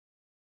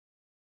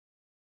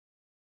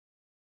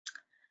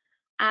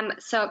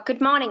So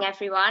good morning,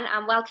 everyone,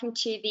 and welcome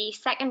to the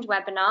second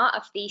webinar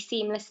of the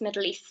Seamless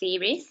Middle East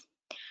series.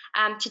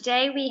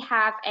 Today we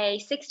have a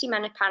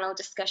 60-minute panel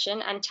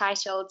discussion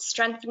entitled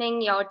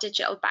Strengthening Your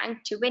Digital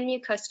Bank to Win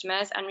New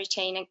Customers and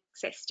Retain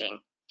Existing.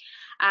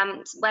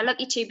 We're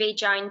lucky to be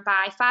joined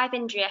by 5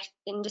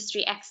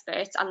 industry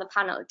experts on the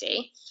panel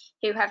today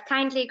who have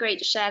kindly agreed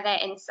to share their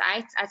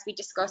insights as we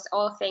discuss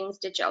all things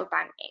digital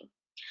banking.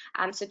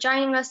 So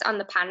joining us on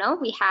the panel,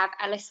 we have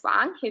Ellis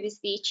Wang, who is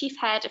the Chief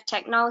Head of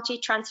Technology,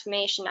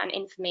 Transformation and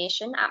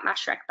Information at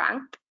Mashreq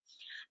Banque.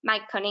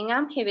 Mike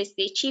Cunningham, who is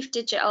the Chief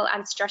Digital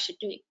and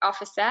Strategy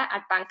Officer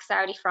at Banque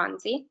Saudi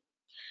Fransi.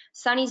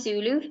 Sonny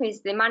Zulu, who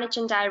is the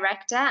Managing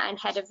Director and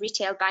Head of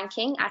Retail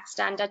Banking at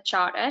Standard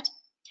Chartered.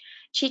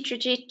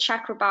 Chitrajit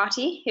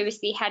Chakrabarti, who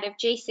is the Head of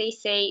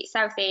GCC,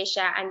 South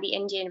Asia and the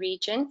Indian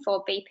region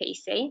for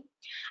BPC.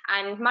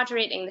 And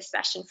moderating the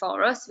session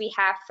for us, we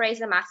have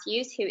Fraser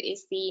Matthews, who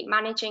is the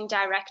Managing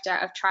Director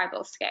of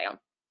Tribal Scale.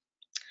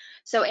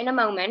 So in a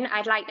moment,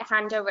 I'd like to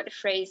hand over to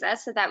Fraser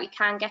so that we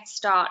can get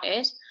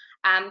started.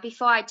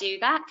 Before I do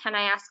that, can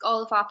I ask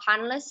all of our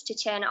panelists to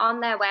turn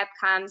on their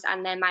webcams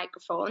and their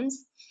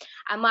microphones?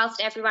 And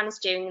whilst everyone is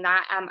doing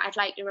that, I'd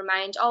like to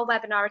remind all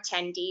webinar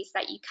attendees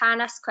that you can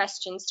ask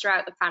questions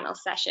throughout the panel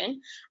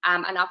session,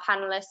 and our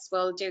panelists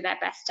will do their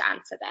best to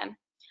answer them.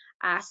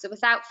 So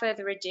without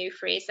further ado,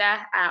 Fraser,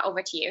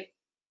 over to you.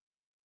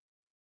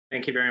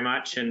 Thank you very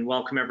much, and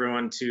welcome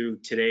everyone to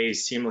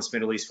today's Seamless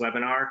Middle East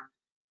webinar,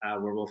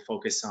 where we'll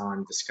focus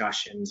on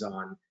discussions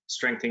on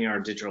strengthening our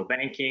digital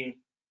banking,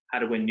 how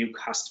to win new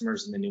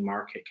customers in the new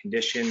market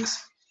conditions,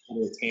 how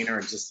to retain our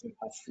existing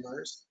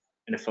customers,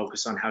 and to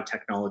focus on how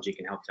technology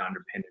can help to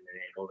underpin and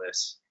enable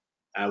this.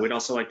 We'd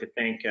also like to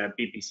thank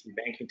BPC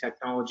Banking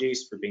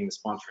Technologies for being the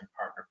sponsoring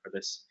partner for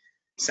this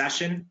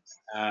session.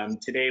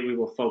 Today we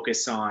will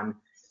focus on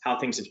how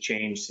things have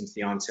changed since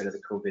the onset of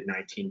the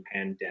COVID-19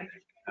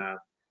 pandemic.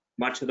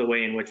 Much of the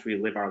way in which we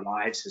live our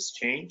lives has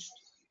changed,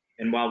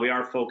 and while we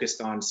are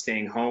focused on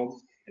staying home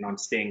and on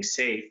staying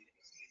safe,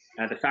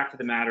 the fact of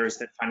the matter is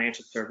that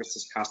financial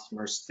services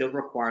customers still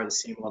require the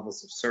same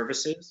levels of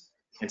services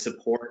and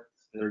support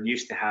that they're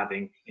used to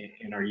having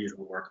in our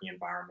usual working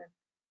environment.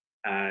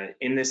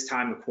 In this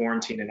time of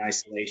quarantine and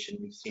isolation,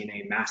 we've seen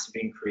a massive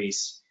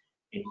increase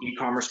in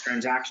e-commerce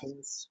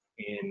transactions,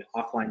 in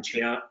offline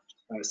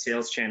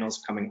sales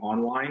channels coming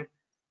online,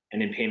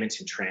 and in payments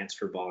and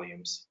transfer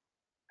volumes.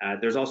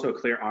 There's also a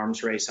clear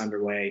arms race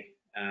underway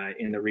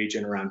in the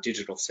region around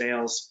digital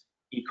sales,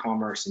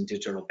 e-commerce, and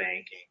digital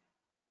banking.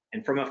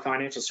 And from a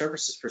financial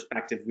services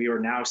perspective, we are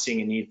now seeing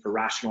a need for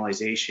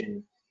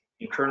rationalization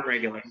in current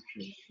regulations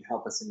to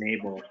help us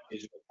enable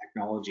digital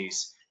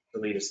technologies to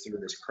lead us through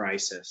this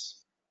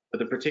crisis.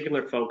 With a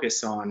particular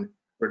focus on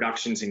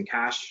reductions in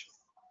cash,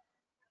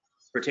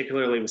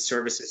 particularly with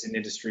services and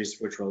industries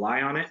which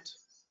rely on it,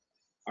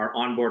 our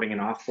onboarding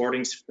and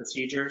offboarding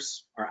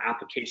procedures, our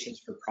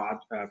applications for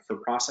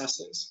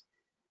processes,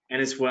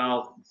 and as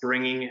well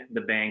bringing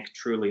the bank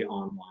truly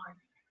online.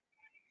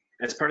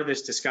 As part of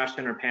this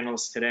discussion, our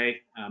panelists today,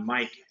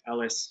 Mike,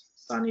 Ellis,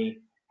 Sonny,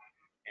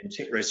 and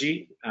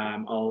Chitrajit,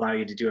 I'll allow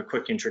you to do a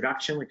quick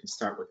introduction. We can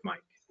start with Mike.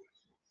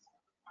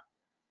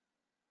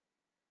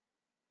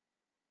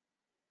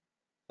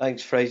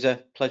 Thanks, Fraser.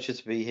 Pleasure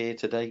to be here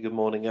today. Good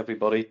morning,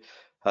 everybody.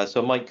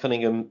 So Mike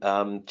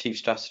Cunningham, Chief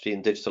Strategy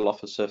and Digital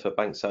Officer for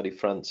Banque Saudi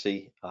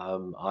Fransi.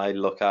 I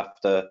look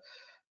after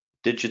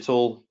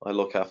digital. I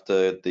look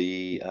after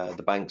the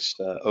bank's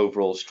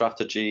overall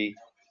strategy,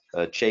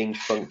 change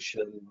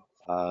function,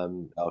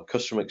 our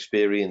customer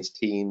experience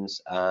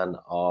teams, and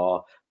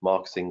our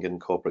marketing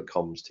and corporate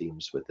comms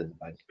teams within the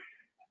bank.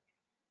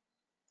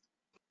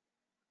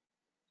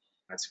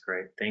 That's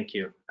great. Thank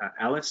you.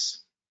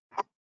 Ellis?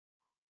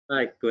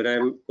 Hi,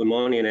 good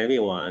morning,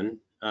 everyone.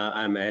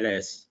 I'm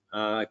Ellis.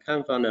 I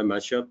come from the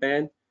Mashreq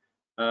Bank.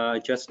 I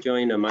just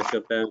joined the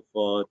Mashreq Bank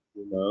for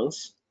 2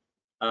 months.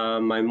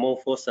 I'm more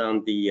focused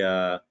on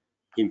the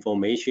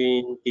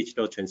information,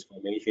 digital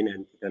transformation,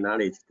 and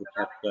technology to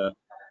help the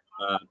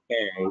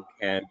bank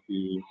can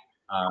be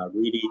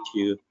ready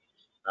to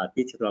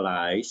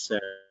digitalize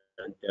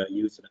and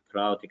use the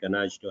cloud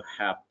technology to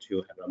help to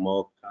have a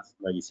more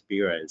customer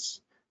experience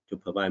to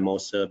provide more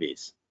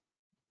service.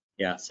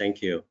 Yeah,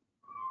 thank you.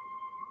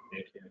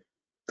 Thank you.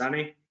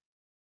 Sonny?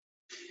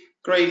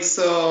 Great.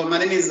 So my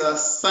name is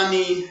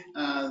Sonny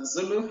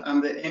Zulu. I'm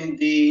the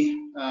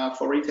MD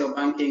for retail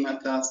banking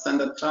at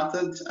Standard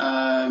Chartered.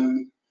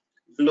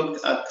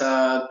 Looked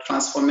at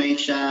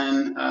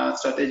transformation,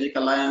 strategic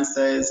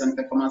alliances, and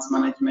performance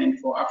management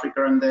for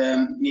Africa and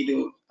the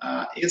Middle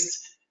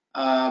East.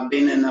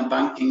 Been in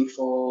banking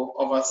for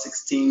over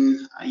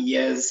 16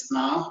 years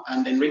now,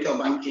 and in retail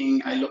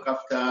banking, I look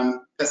after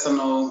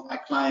personal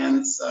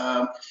clients,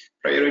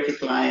 priority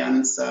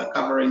clients,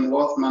 covering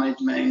wealth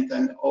management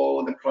and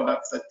all the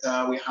products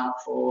that we have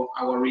for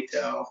our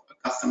retail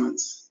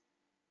customers.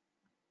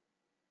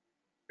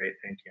 Great,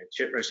 thank you.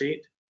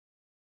 Chitrajit?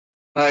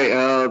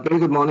 Hi, very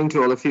good morning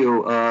to all of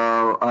you.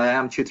 I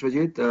am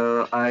Chitrajit.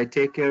 I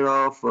take care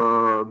of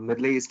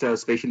Middle East,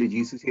 especially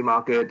GCC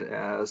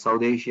market,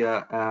 South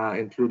Asia,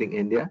 including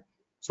India.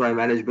 So I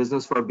manage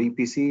business for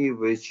BPC,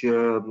 which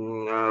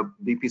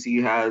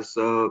BPC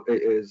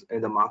is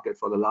in the market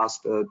for the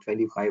last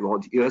 25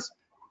 odd years.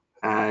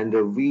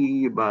 And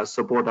we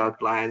support our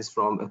clients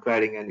from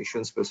acquiring and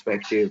issuance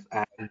perspective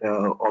and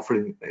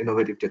offering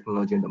innovative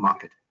technology in the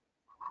market.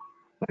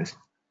 Thanks.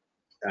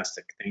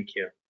 Fantastic, thank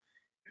you.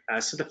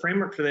 So the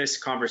framework for this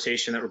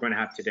conversation that we're going to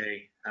have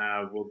today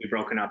will be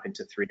broken up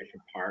into three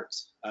different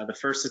parts. The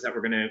first is that we're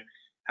going to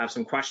have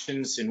some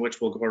questions in which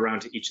we'll go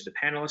around to each of the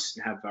panelists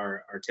and have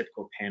our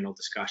typical panel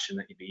discussion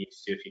that you'd be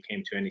used to if you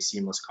came to any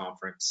Seamless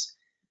conference.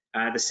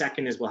 The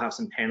second is we'll have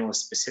some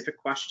panelist-specific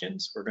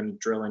questions. We're going to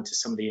drill into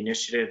some of the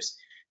initiatives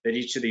that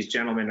each of these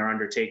gentlemen are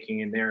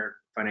undertaking in their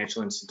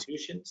financial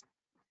institutions.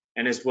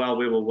 And as well,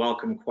 we will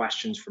welcome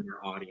questions from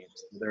your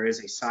audience. There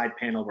is a side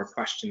panel where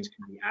questions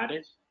can be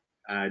added.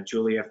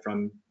 Julia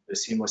from the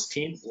Seamless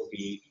team will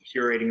be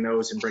curating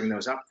those and bring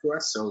those up to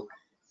us. So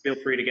feel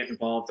free to get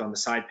involved on the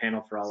side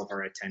panel for all of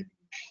our attendees.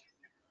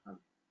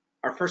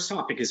 Our first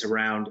topic is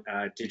around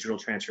digital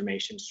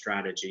transformation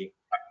strategy.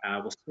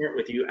 We'll start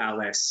with you,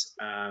 Ellis.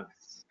 How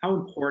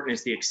important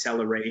is the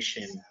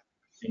acceleration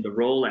in the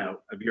rollout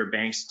of your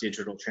bank's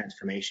digital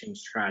transformation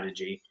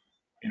strategy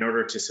in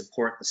order to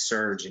support the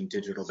surge in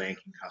digital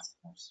banking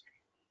customers?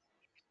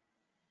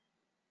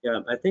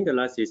 Yeah, I think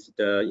that is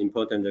the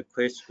important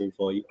question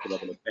for each of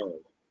the bank,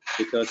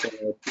 because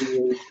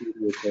due to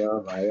the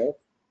coronavirus,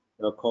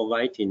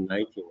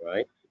 COVID-19,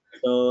 right?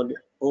 So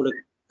all the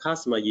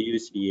customers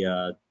use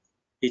the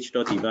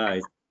digital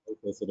device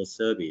for the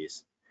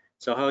service.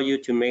 So how you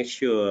to make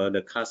sure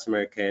the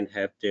customer can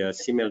have the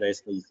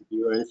seamless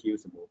experience,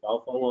 use the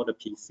mobile phone or the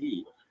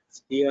PC,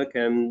 still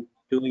can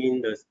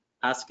doing the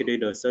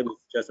escalated service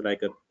just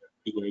like a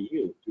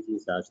BAU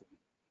business as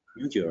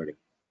usually.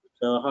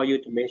 So how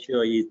you to make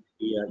sure it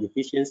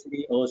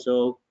efficiency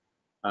also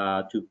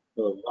to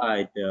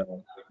provide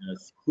the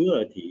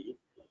security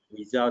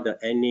without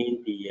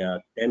any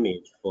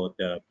damage for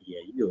the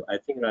BAU. I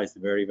think that's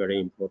very, very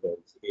important,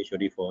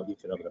 especially for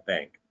each of the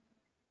bank.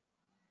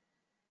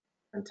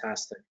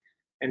 Fantastic.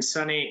 And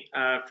Sonny,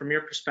 from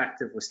your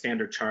perspective with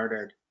Standard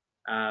Chartered,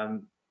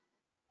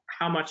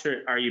 how much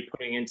are you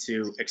putting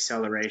into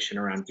acceleration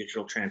around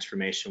digital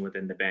transformation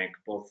within the bank,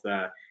 both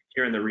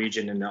here in the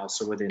region and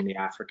also within the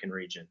African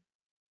region?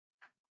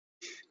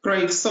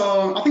 Great.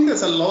 So I think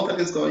there's a lot that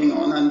is going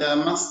on, and I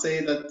must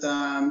say that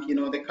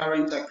the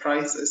current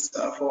crisis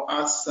for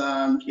us,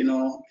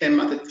 came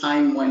at a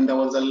time when there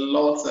was a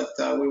lot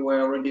that we were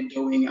already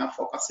doing,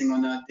 focusing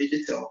on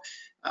digital.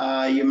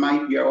 You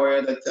might be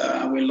aware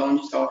that we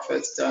launched our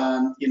first,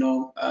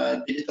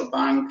 digital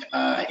bank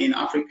in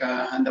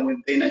Africa, and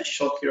within a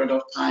short period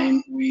of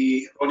time,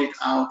 we rolled it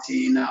out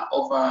in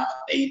over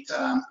 8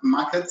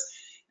 markets.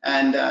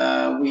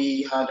 And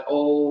we had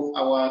all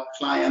our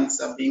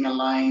clients being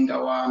aligned,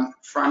 our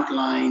front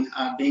line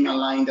being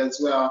aligned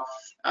as well.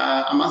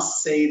 I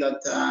must say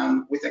that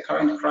with the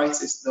current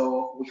crisis,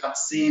 though, we have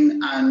seen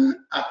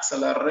an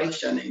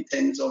acceleration in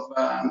terms of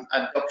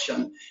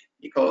adoption,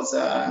 because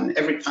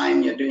every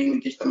time you're doing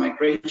digital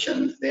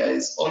migration, there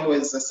is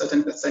always a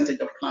certain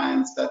percentage of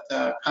clients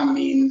that come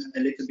in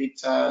a little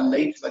bit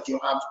late, that you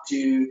have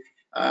to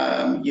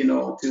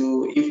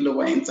to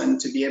influence and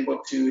to be able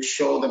to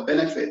show the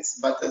benefits.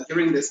 But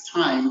during this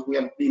time, we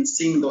have been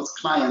seeing those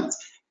clients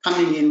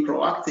coming in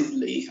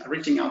proactively,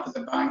 reaching out to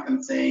the bank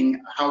and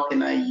saying, how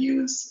can I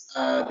use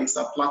this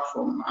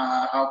platform?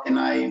 How can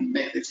I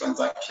make the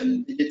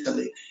transaction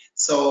digitally?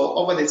 So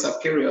over this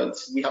period,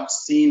 we have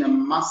seen a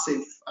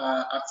massive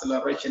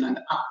acceleration and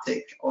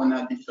uptake on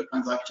digital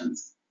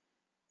transactions.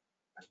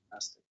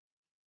 Fantastic.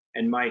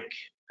 And Mike,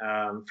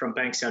 from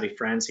Banque Saudi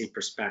Fransi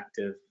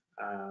perspective,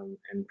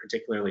 and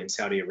particularly in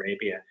Saudi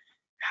Arabia,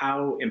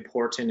 how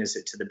important is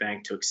it to the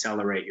bank to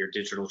accelerate your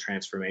digital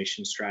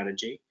transformation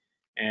strategy?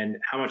 And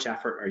how much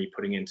effort are you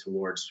putting in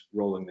towards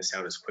rolling this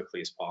out as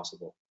quickly as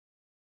possible?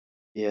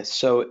 Yeah,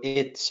 so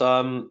it's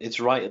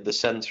right at the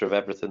center of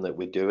everything that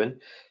we're doing,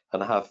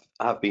 and I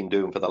have been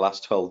doing for the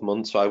last 12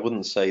 months. So I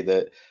wouldn't say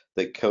that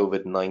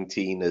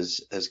COVID-19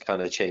 has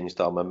kind of changed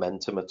our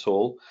momentum at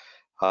all.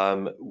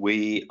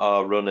 We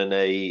are running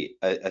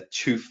a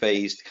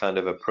two-phased kind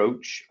of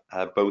approach,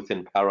 both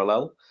in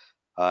parallel,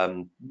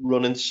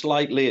 running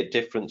slightly at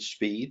different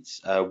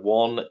speeds.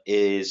 One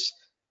is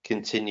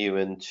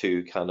continuing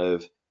to kind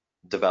of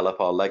develop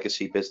our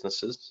legacy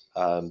businesses,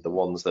 the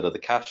ones that are the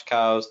cash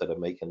cows that are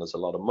making us a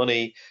lot of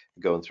money.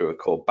 We're going through a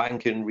core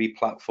banking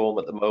replatform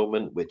at the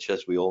moment, which,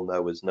 as we all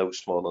know, is no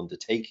small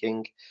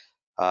undertaking,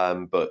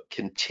 but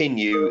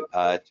continue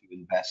to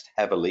invest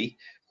heavily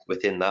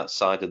within that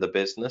side of the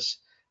business.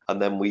 And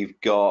then we've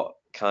got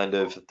kind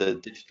of the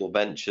digital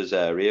ventures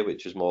area,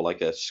 which is more like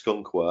a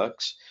skunk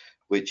works,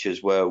 which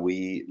is where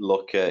we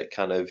look at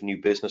kind of new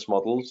business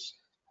models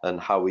and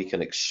how we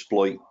can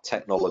exploit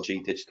technology,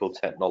 digital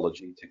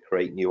technology, to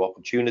create new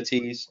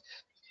opportunities.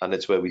 and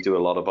it's where we do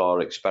a lot of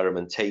our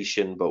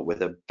experimentation, but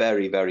with a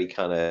very, very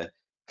kind of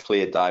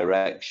clear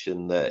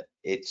direction that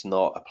it's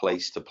not a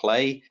place to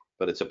play,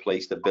 but it's a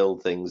place to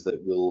build things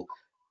that will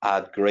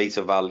add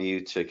greater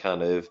value to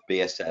kind of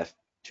BSF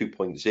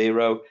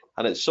 2.0,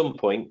 and at some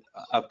point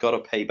I've got to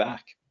pay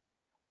back.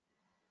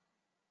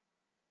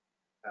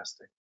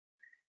 Fantastic.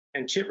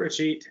 And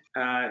Chitrajit,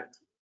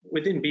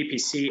 within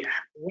BPC,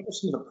 what are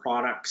some of the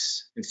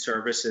products and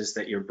services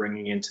that you're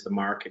bringing into the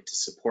market to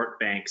support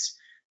banks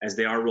as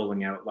they are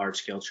rolling out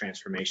large-scale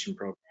transformation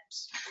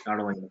programs, not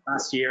only in the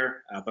past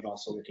year, but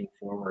also looking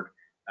forward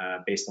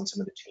based on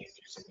some of the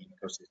changes in the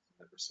ecosystem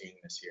that we're seeing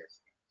this year?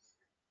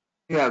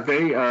 Yeah,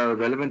 very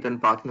relevant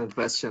and pertinent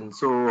question.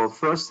 So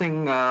first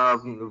thing,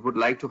 would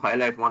like to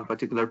highlight one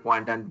particular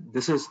point, and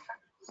this is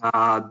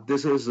what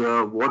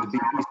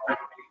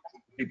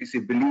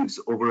BPC believes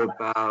over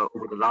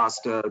the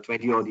last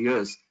 20 odd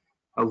years.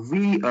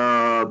 We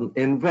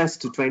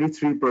invest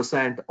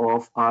 23%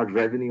 of our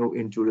revenue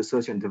into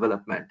research and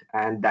development,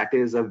 and that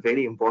is a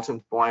very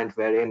important point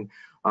wherein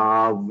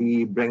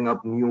we bring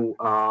up new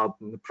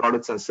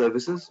products and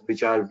services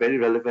which are very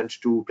relevant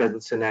to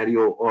present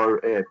scenario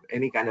or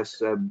any kind of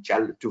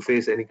to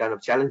face any kind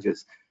of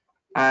challenges.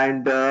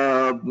 And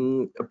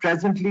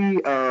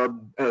presently,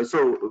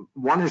 so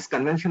one is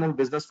conventional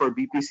business for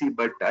BPC,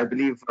 but I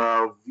believe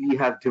we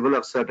have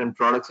developed certain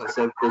products and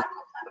services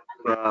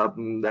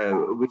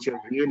which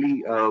have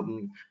really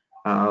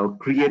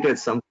created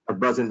some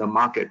buzz in the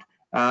market.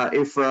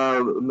 If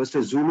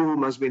Mr. Zulu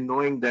must be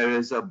knowing, there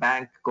is a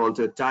bank called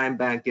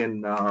Banque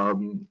in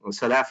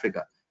South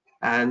Africa,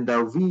 and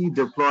we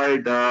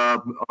deployed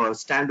a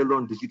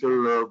standalone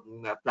digital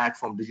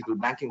platform, digital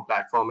banking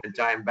platform in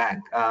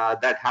Banque.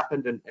 That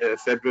happened in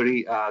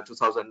February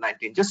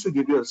 2019. Just to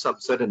give you some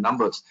certain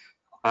numbers,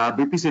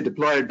 BPC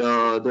deployed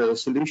the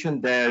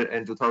solution there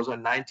in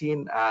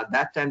 2019.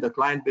 That time the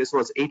client base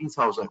was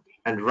 80,000,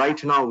 and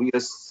right now we are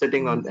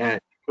sitting on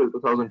April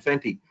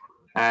 2020,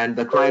 and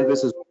the client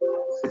base is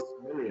 6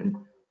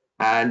 million.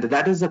 And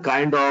that is the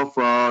kind of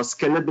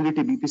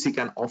scalability BPC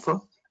can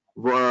offer.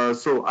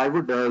 So I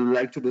would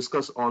like to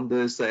discuss on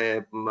this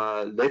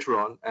later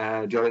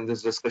on during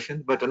this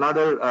discussion. But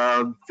another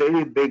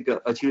very big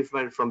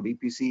achievement from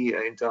BPC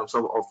in terms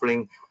of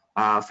offering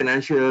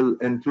financial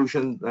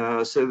inclusion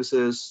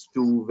services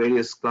to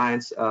various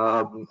clients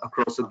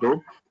across the globe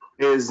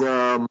is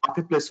a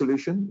marketplace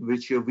solution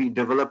which we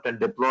developed and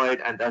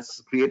deployed, and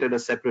that's created a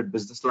separate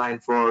business line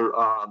for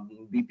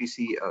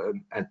BPC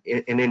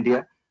in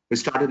India. We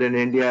started in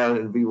India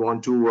and we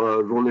want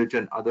to roll it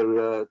in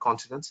other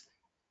continents.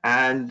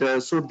 And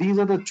so these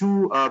are the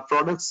two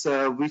products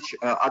which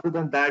other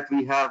than that,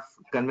 we have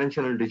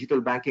conventional digital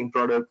banking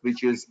product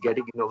which is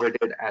getting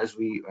innovated as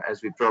we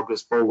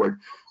progress forward.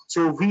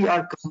 So we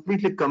are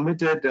completely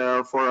committed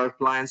for our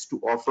clients to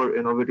offer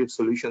innovative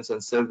solutions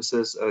and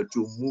services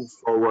to move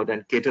forward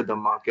and cater the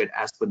market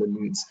as per the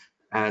needs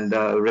and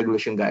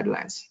regulation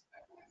guidelines.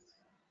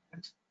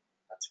 Thanks.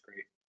 That's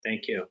great.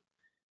 Thank you.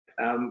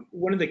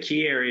 One of the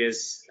key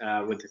areas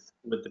with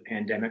the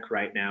pandemic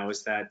right now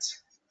is that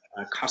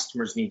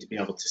customers need to be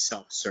able to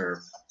self-serve.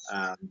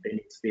 They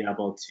need to be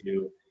able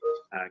to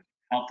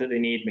help that they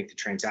need, make the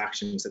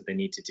transactions that they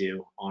need to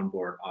do,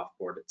 onboard,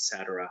 offboard,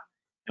 etc.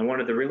 And one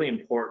of the really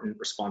important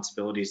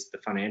responsibilities of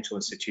the financial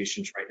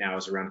institutions right now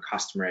is around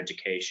customer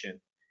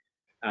education.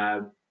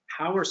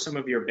 How are some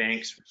of your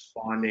banks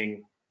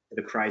responding to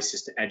the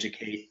crisis to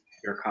educate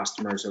your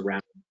customers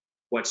around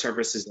what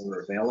services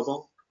are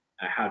available,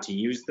 how to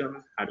use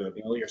them, how to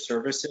avail your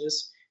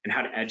services, and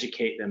how to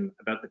educate them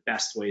about the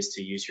best ways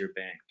to use your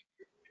bank?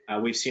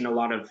 We've seen a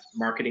lot of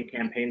marketing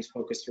campaigns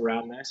focused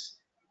around this,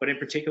 but in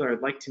particular,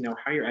 I'd like to know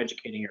how you're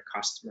educating your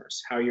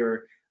customers, how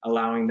you're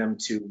allowing them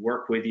to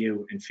work with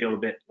you and feel a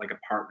bit like a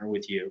partner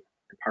with you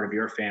and part of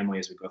your family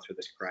as we go through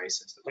this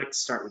crisis. I'd like to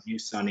start with you,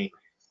 Sonny.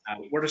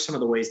 What are some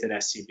of the ways that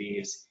SCB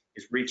is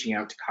reaching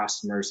out to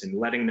customers and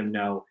letting them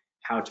know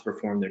how to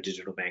perform their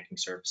digital banking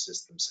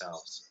services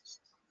themselves?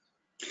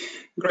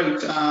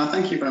 Great,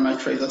 thank you very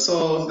much, Fraser.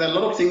 So there are a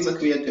lot of things that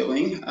we are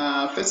doing.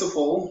 First of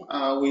all,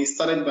 we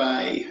started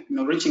by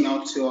reaching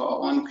out to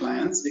our own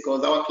clients,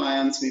 because our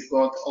clients, we've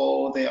got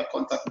all their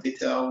contact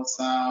details.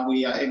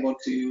 We are able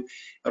to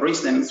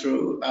reach them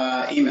through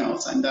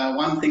emails. And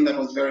one thing that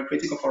was very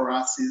critical for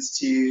us is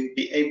to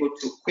be able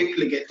to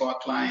quickly get to our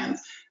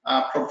clients,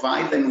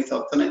 provide them with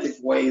alternative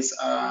ways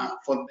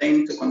for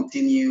them to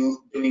continue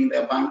doing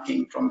their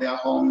banking from their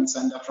homes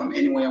and from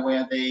anywhere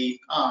where they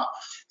are.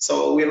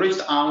 So we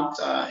reached out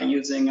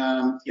using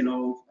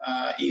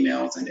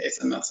emails and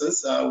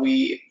SMSs.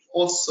 We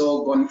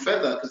also gone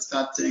further to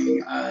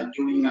starting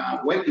doing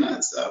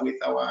webinars with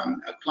our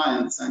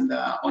clients and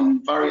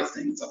on various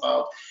things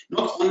about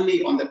not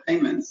only on the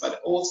payments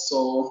but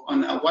also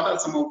on what are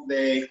some of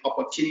the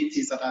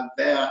opportunities that are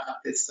there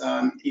at this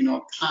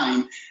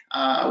time,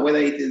 whether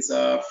it is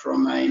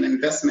from an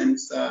investment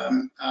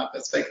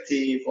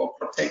perspective or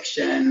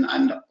protection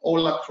and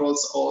all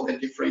across all the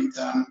different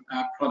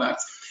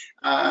products.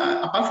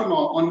 apart from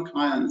our own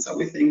clients,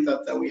 we think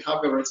that we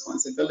have a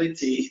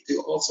responsibility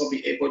to also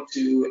be able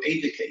to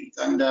educate.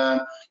 And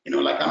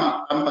like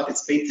I'm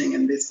participating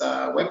in this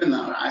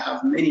webinar, I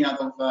have many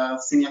other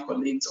senior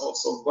colleagues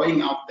also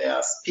going out there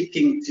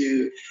speaking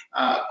to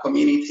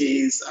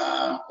communities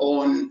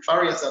on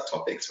various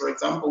topics. For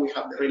example, we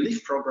have the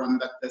relief program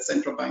that the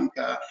central bank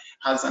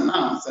has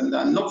announced, and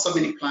not so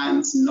many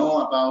clients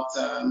know about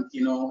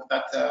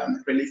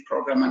that relief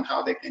program and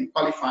how they can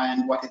qualify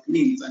and what it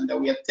means. And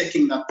we are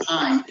taking that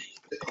time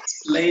to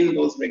explain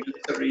those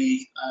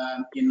regulatory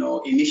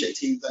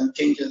initiatives and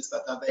changes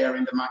that are there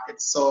in the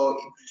market. So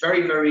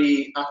very,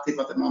 very active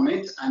at the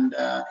moment, and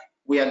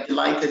we are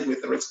delighted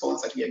with the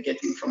response that we are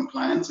getting from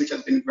clients, which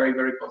has been very,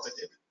 very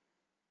positive.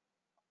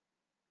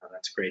 Oh,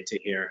 that's great to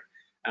hear.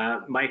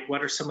 Mike,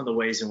 what are some of the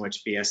ways in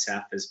which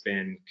BSF has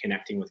been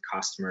connecting with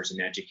customers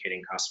and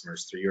educating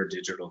customers through your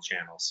digital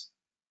channels?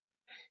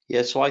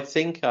 Yeah, so I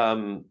think,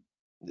 and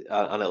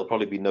it'll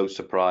probably be no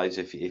surprise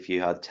if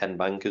you had 10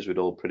 bankers, we'd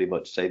all pretty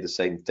much say the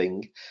same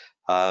thing.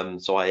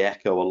 So I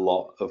echo a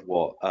lot of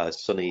what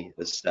Sonny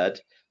has said.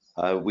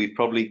 We've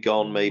probably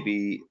gone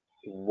maybe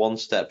one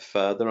step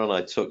further, and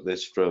I took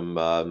this from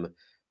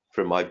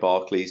my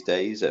Barclays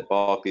days. At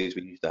Barclays,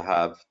 we used to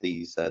have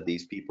these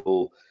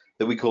people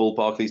that we call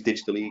Barclays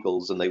Digital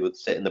Eagles, and they would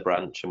sit in the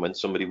branch, and when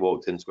somebody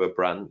walked into a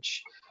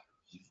branch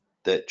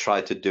that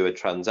tried to do a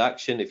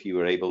transaction, if you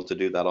were able to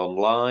do that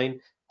online,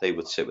 they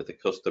would sit with the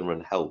customer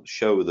and help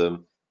show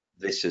them,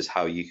 this is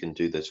how you can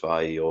do this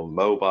via your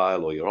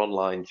mobile or your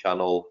online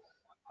channel,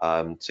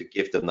 to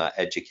give them that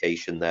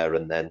education there,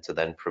 and then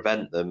to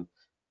prevent them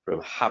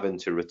from having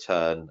to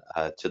return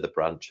to the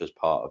branch as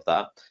part of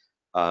that.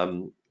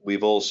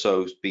 We've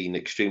also been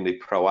extremely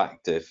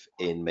proactive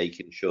in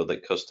making sure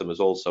that customers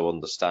also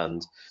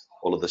understand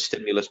all of the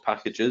stimulus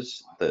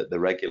packages that the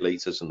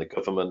regulators and the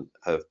government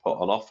have put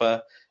on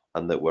offer,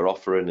 and that we're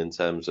offering in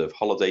terms of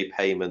holiday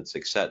payments,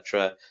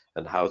 etc.,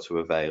 and how to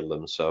avail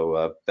them.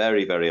 So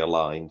very, very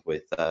aligned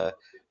with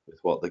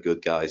what the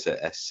good guys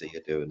at SC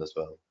are doing as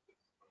well.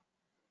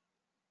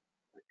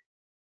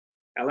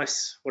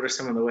 Ellis, what are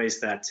some of the ways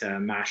that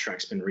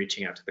Mashreq's been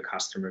reaching out to the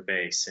customer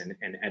base and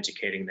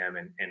educating them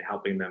and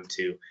helping them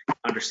to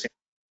understand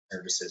the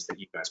services that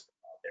you guys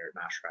provide there at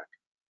Mashreq?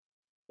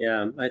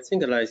 Yeah, I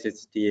think like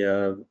it's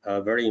the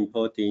very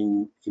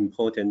important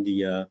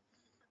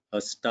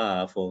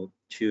stuff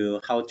to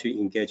how to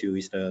engage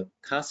with the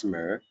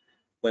customer.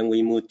 When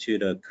we move to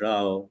the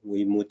cloud,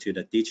 we move to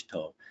the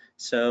digital.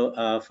 So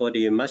for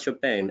the Mashreq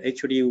Bank,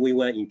 actually we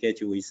will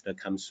engage with the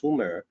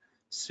consumer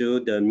through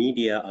the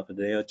media of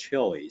their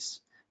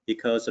choice,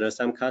 because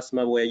some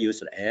customer will use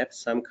the app,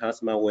 some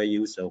customer will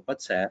use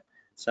WhatsApp,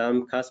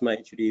 some customer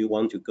actually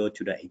want to go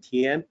to the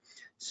ATM.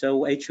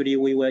 So actually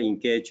we will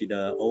engage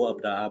all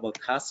of our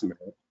customer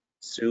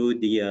through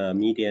the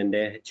media and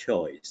their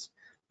choice.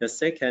 The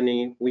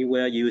second, we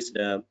will use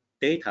the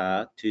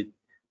data to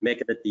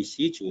make the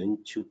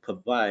decision to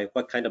provide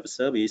what kind of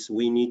service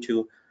we need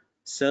to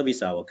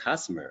service our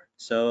customer.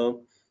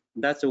 So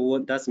that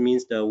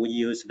means that we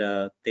use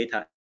the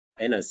data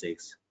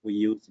analytics. We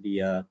use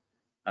the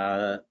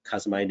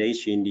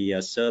customization,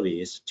 the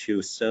service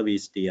to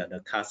service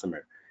the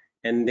customer.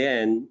 And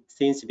then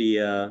since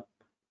the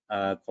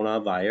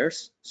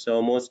coronavirus,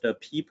 so most of the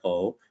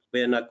people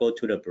will not go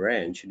to the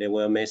branch, they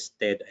will may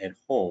stay at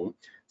home.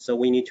 So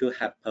we need to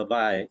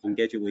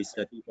engage with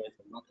the different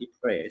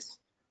marketplace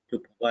to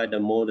provide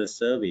more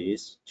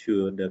service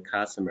to the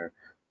customer.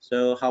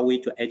 So how we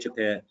to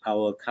educate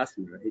our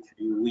customer?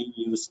 Actually, we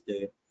use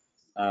the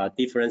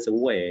different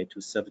way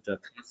to serve the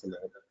customer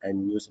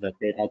and use the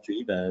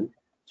data-driven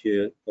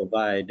to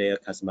provide their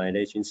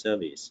customization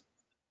service.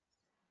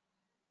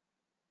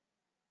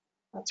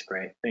 That's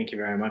great. Thank you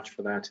very much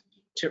for that.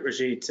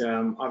 Chitrajit,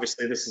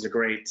 obviously this is a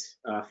great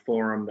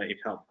forum that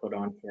you've helped put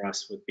on for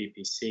us with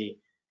BPC.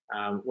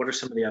 What are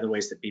some of the other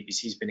ways that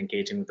BPC has been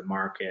engaging with the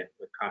market,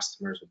 with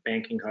customers, with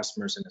banking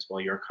customers, and as well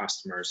your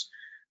customers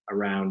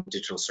around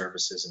digital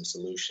services and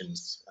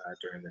solutions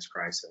during this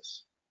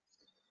crisis?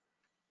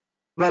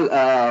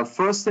 Well,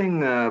 first thing,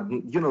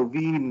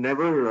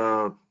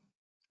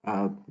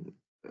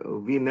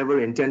 we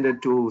never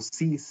intended to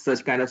see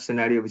such kind of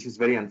scenario, which is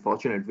very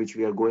unfortunate, which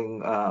we are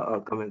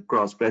coming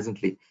across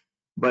presently.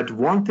 But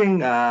one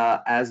thing,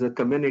 as a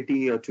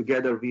community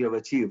together, we have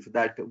achieved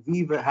that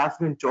we have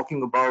been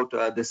talking about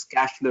this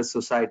cashless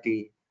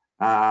society,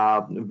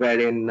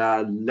 wherein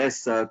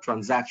less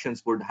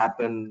transactions would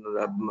happen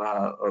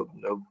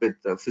with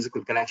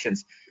physical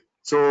connections.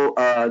 So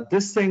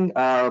this thing,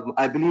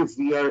 I believe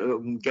we are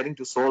getting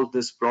to solve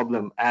this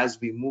problem as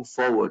we move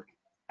forward.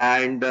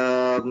 And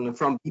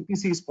from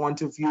BPC's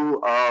point of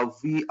view,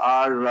 we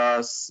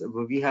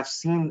have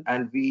seen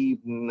and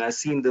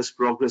seen this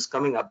progress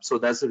coming up. So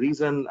that's the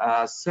reason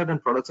certain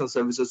products and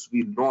services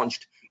we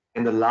launched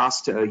in the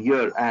last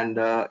year, and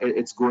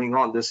it's going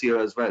on this year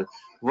as well.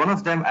 One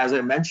of them, as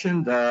I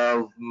mentioned,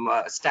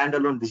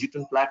 standalone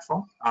digital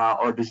platform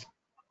or digital.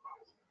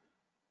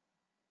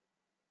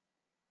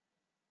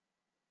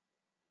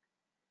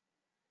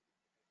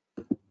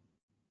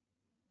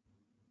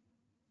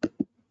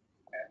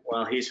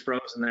 Well, he's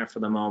frozen there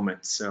for the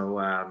moment. So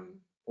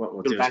what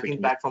we'll do is banking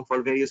platform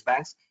for various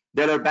banks.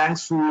 There are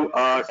banks who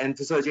are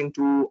envisaging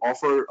to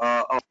offer.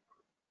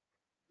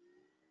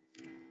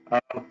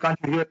 Can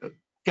you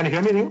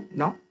hear me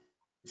now?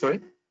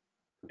 Sorry.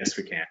 Yes,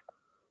 we can.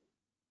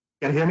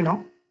 Can you hear me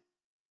now?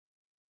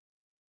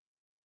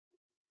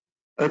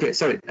 Okay,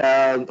 sorry.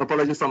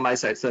 Apologies from my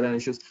side, certain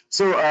issues.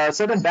 So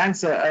certain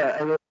banks,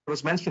 I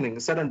was mentioning,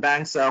 certain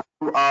banks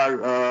who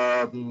are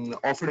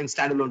offering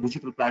standalone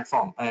digital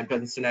platform and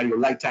present scenario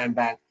like Time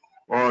Bank,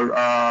 or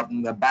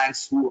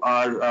banks who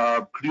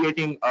are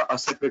creating a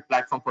separate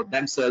platform for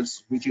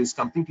themselves, which is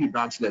completely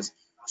branchless.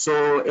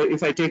 So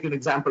if I take an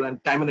example, and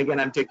again,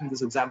 I'm taking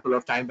this example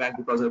of Time Bank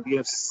because we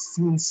have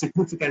seen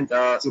significant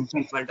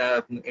improvement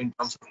in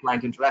terms of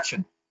client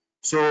interaction.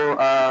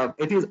 So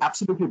it is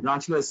absolutely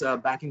branchless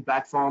banking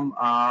platform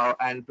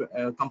and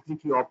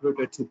completely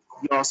operated through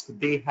kiosk.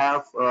 They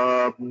have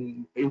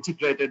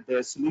integrated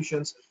their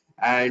solutions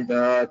and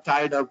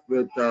tied up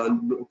with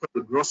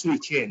local grocery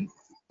chain,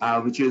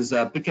 which is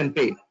Pick and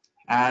Pay.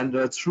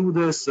 And through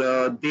this,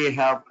 they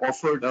have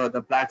offered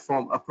the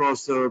platform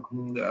across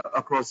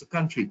the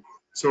country.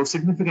 So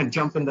significant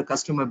jump in the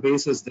customer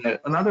base is there.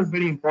 Another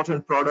very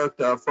important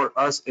product for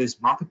us is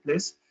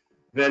Marketplace,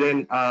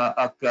 wherein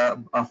a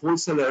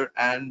wholesaler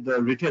and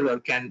the retailer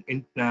can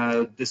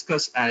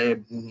discuss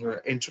and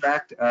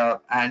interact,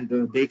 and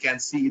they can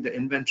see the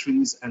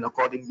inventories, and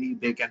accordingly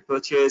they can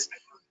purchase.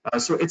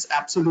 So it's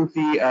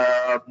absolutely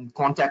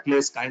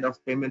contactless kind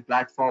of payment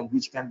platform,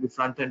 which can be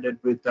front-ended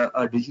with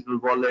a digital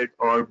wallet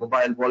or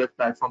mobile wallet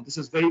platform. This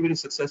is very, very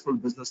successful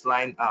business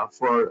line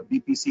for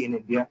BPC in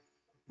India.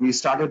 We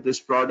started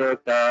this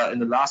product in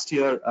the last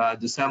year,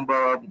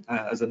 December,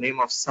 as the name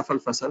of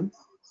Safal Fasal.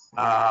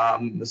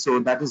 So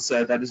that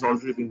is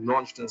already being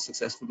launched and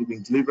successfully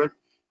being delivered.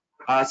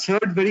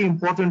 Third very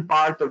important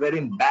part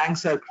wherein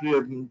banks are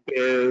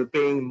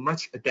paying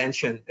much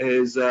attention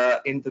is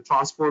in the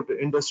transport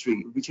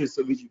industry,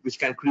 which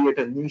can create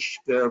a niche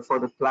for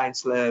the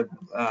clients,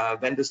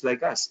 vendors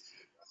like us.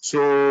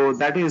 So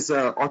that is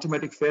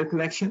automatic fare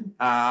collection.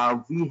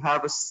 We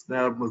have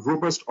a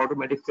robust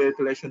automatic fare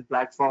collection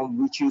platform,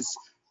 which is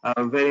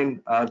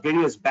wherein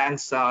various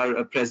banks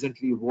are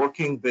presently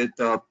working with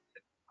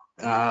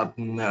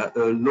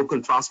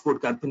local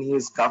transport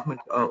companies,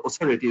 government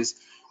authorities,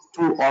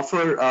 to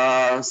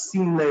offer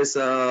seamless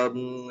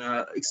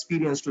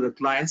experience to the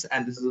clients.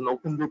 And this is an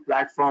open loop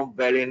platform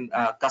wherein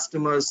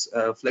customers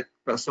are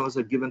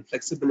given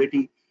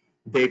flexibility.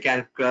 They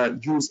can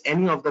use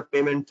any of the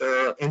payment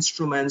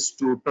instruments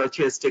to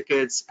purchase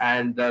tickets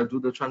and do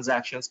the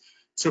transactions.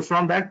 So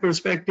from that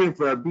perspective,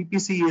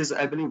 BPC is,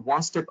 I believe,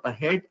 one step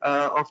ahead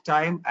of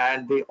time,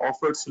 and they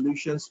offer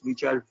solutions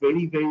which are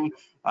very, very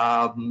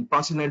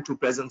pertinent to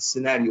present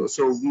scenario.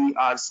 So we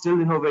are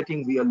still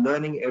innovating. We are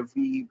learning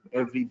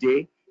every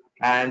day,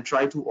 and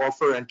try to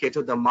offer and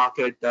cater the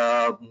market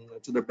to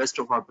the best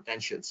of our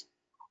potentials.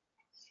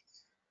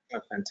 Oh,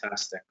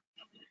 fantastic.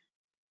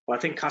 Well,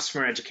 I think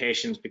customer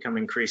education has become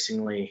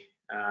increasingly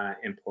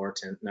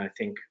important, and I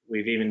think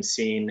we've even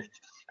seen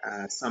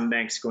some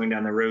banks going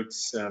down the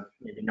routes of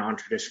maybe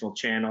non-traditional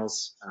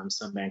channels.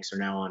 Some banks are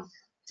now on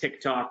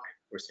TikTok.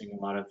 We're seeing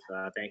a lot of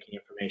banking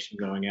information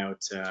going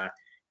out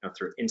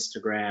through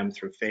Instagram,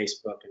 through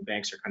Facebook, and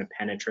banks are kind of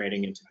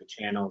penetrating into the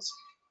channels,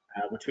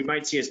 which we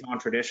might see as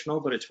non-traditional,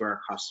 but it's where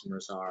our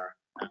customers are.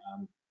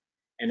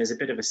 And as a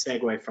bit of a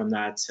segue from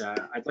that,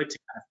 I'd like to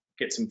kind of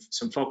get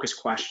some focused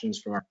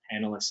questions from our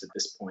panelists at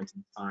this point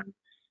in time.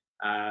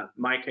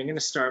 Mike, I'm going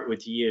to start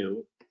with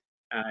you.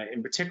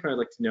 In particular, I'd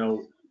like to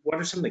know, what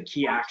are some of the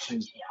key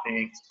actions that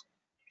banks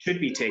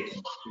should be taking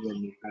to win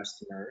new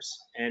customers?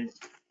 And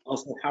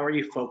also, how are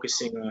you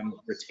focusing on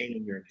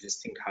retaining your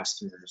existing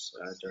customers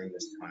during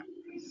this time?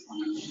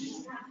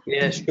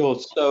 Yeah, sure.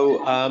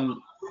 So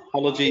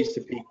apologies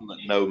to people that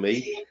know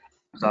me,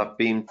 because I've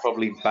been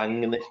probably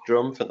banging this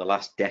drum for the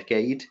last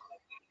decade.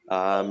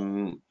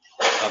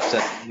 I've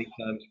said it many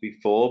times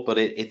before, but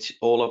it's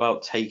all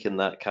about taking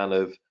that kind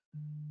of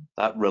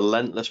that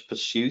relentless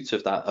pursuit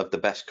of the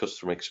best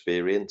customer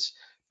experience,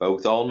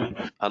 both on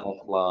and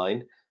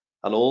offline,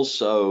 and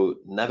also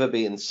never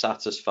being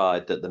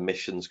satisfied that the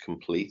mission's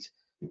complete.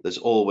 There's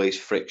always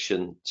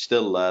friction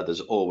still there.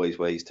 There's always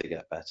ways to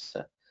get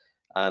better.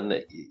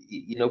 And,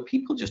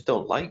 people just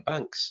don't like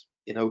banks.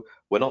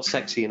 We're not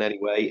sexy in any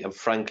way, and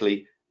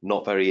frankly,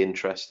 not very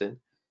interesting.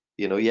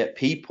 Yet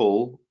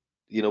people,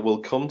 will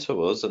come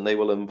to us and they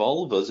will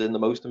involve us in the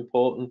most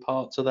important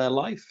parts of their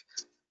life.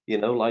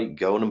 Like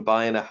going and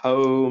buying a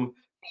home,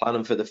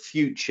 planning for the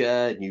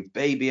future, new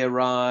baby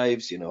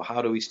arrives,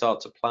 how do we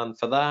start to plan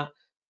for that?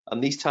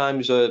 And these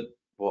times are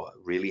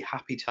really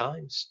happy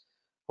times.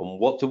 And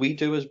what do we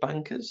do as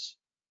bankers?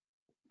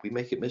 We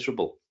make it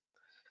miserable.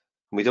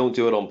 And we don't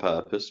do it on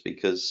purpose,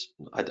 because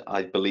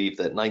I believe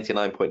that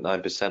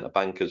 99.9% of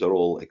bankers are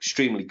all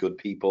extremely good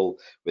people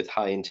with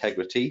high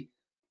integrity.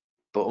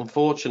 But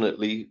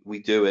unfortunately, we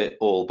do it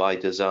all by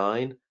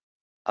design.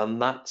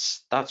 And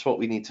that's what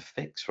we need to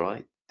fix,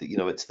 right?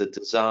 It's the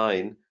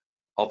design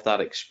of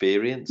that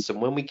experience.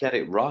 And when we get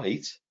it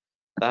right,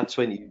 That's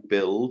when you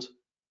build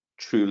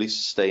truly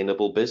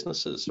sustainable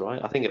businesses,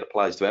 right? I think it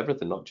applies to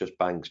everything, not just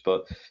banks,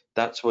 but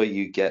that's where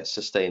you get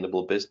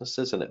sustainable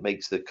businesses, and it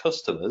makes the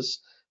customers,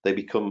 they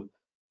become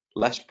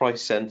less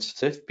price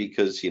sensitive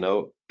because,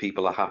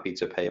 people are happy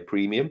to pay a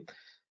premium,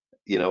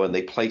 and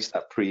they place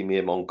that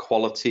premium on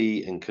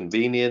quality and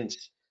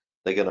convenience.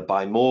 They're going to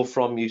buy more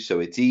from you,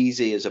 so it's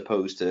easy as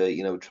opposed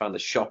to, trying to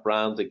shop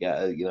around to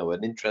get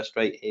an interest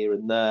rate here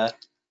and there.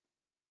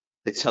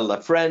 They tell their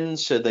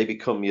friends, so they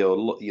become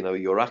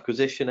your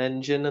acquisition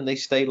engine, and they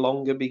stay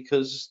longer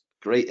because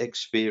great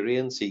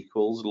experience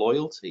equals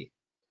loyalty.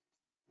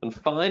 And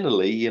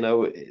finally,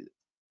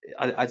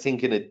 I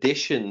think in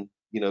addition,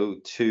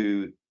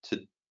 to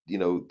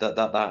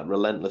that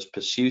relentless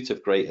pursuit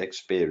of great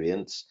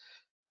experience,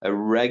 a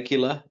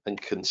regular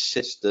and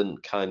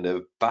consistent kind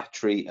of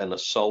battery and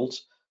assault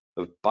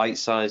of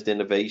bite-sized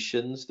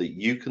innovations that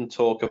you can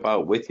talk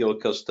about with your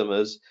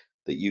customers,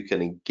 that you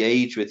can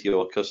engage with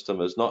your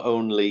customers. Not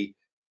only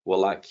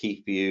will that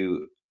keep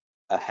you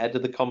ahead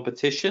of the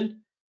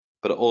competition,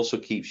 but it also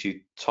keeps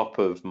you top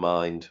of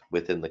mind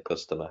within the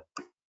customer.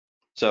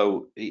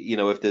 So,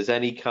 if there's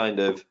any kind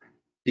of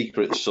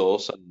secret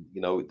sauce,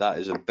 and that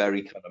is a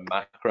very kind of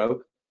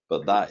macro,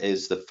 but that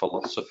is the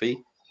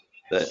philosophy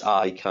that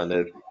I kind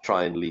of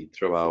try and lead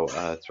throughout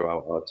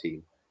our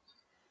team.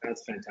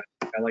 That's fantastic.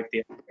 I like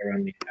the idea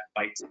around the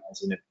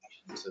bite-sized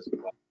innovations as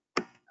well,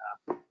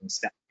 and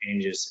step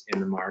changes in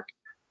the market.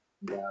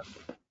 And,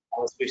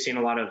 also, we've seen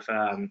a lot of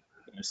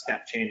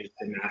step changes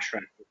in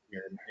Mashreq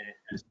here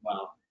as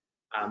well.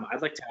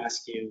 I'd like to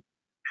ask you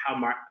how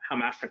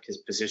Mashreq has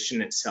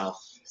positioned itself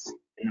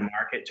in the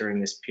market during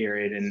this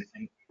period, and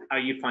how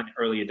you find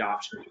early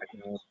adoption of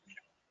technology,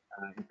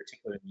 in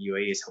particular in the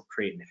UAE, has helped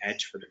create an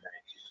edge for the bank.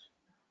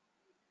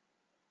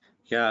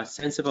 Yeah,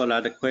 thanks for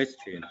that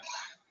question.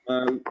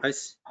 I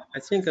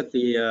think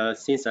that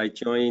since I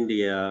joined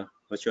the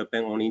Mashreq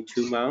Bank only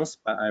 2 months,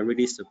 but I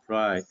really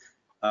surprised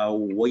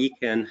we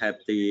can have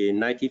the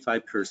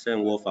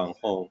 95% work from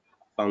home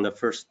from the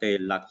first day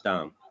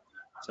lockdown.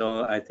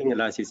 So I think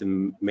that is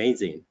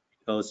amazing,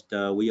 because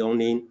we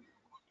only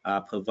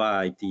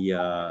provide the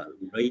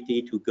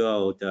ready to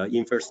go, the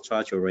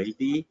infrastructure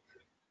ready,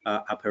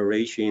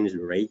 operations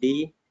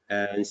ready,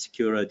 and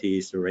security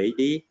is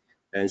ready,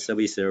 and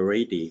service are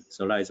ready.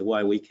 So that's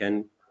why we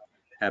can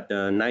have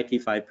the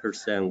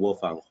 95% work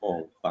from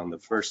home from the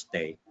first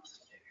day.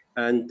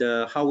 And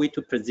how we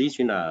to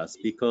position us,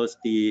 because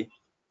the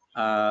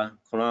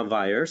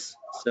coronavirus,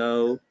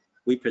 so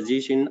we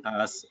position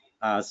us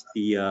as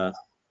the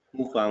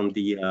move from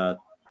the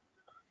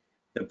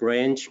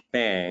branch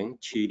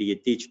bank to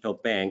the digital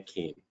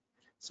banking.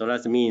 So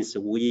that means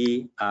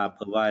we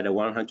provide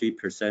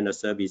 100% of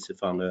service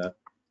from the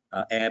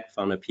app,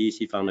 from the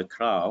PC, from the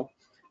cloud.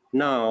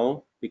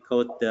 Now,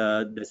 because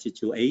the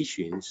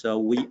situation, so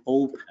we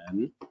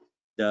open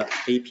the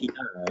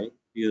API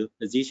to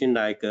position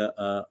like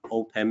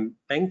open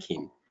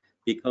banking,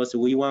 because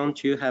we want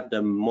to have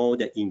the more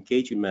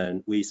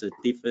engagement with a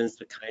different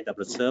kind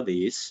of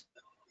service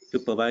to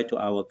provide to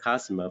our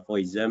customer. For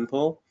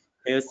example,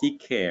 healthy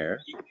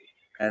care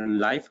and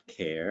life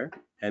care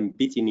and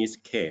business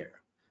care,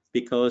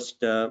 because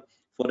for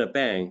the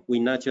bank, we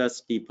not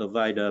just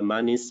provide a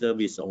money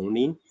service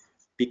only,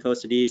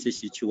 because this is a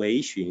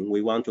situation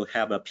we want to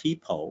have a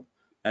people,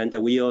 and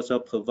we also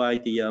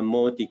provide the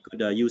more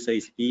good user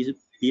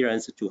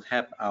experience to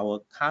help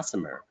our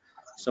customer.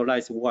 So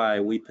that's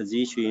why we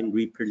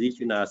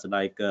reposition us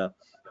like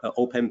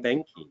open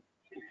banking,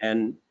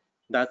 and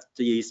that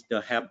is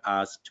to help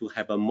us to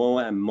have a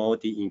more and more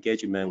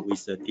engagement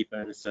with a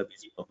different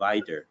service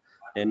provider.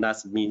 And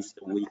that means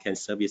that we can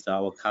service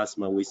our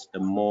customer with the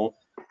more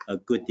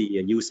good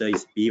user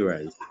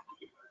experience.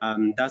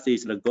 That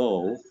is the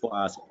goal for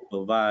us to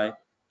provide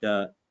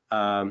the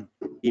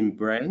in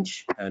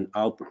branch and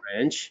out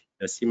branch,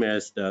 the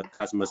seamless the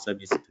customer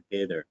service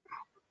together.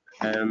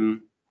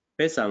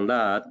 Based on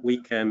that,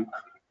 we can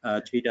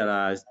treat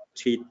the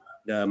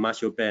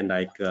Mashreq Bank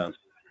like a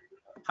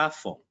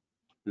platform.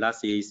 That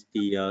is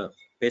the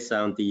based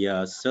on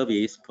the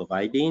service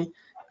providing,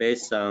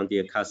 based on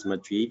the customer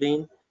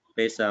driven,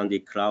 based on the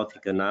cloud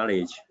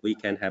technology, we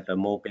can have a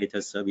more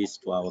better service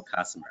to our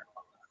customer.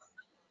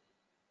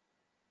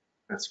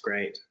 That's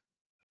great.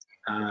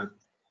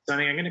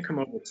 Sonny, I'm going to come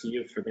over to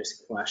you for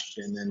this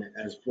question. And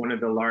as one of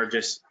the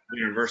largest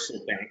universal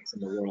banks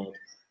in the world,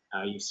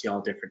 you see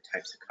all different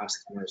types of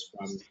customers,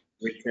 from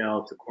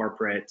retail to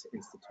corporate to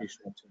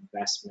institutional to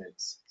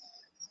investments.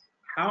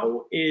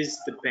 How is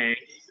the bank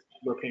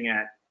looking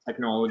at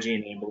technology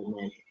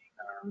enablement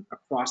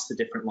across the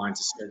different lines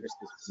of services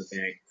for the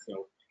bank?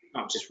 So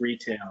not just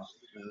retail.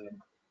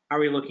 How are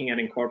we looking at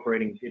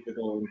incorporating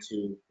digital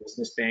into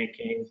business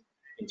banking,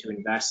 into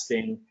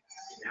investing?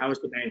 How is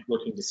the bank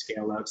looking to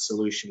scale out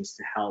solutions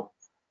to help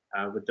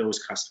with those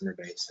customer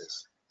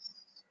bases?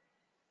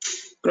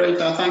 Great,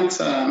 thanks,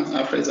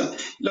 Fraser.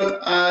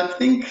 Look, I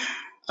think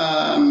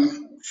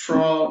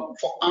For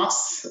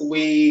us,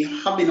 we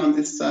have been on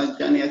this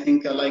journey, I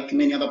think, like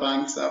many other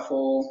banks,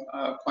 for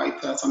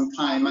quite some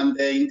time, and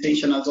the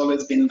intention has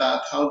always been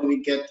that how do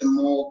we get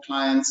more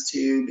clients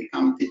to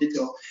become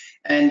digital?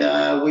 And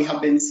we have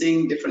been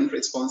seeing different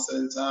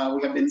responses.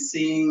 We have been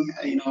seeing,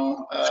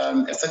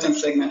 a certain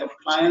segment of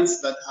clients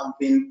that have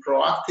been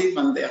proactive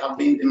and they have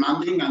been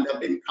demanding and they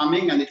have been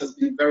coming, and it has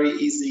been very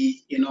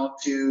easy,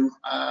 to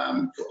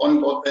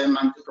onboard them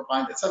and to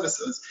provide the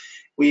services.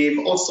 We've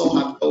also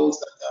had those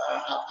that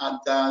have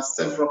had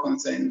several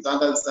concerns.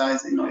 Others,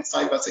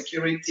 cyber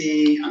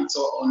security and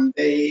so on.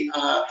 They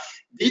are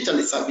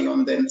digitally savvy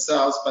on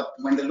themselves, but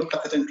when they look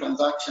at certain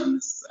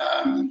transactions,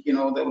 they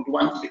would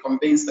want to be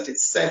convinced that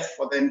it's safe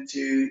for them to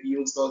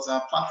use those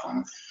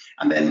platforms.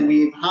 And then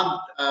we've had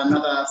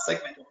another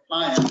segment of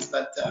clients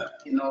that,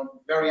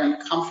 very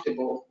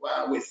uncomfortable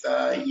with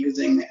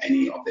using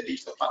any of the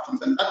digital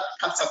platforms, and that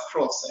cuts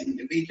across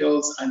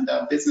individuals and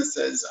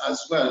businesses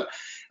as well.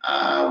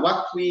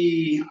 What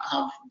we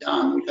have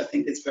done, which I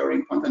think is very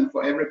important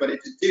for everybody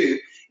to do,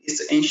 is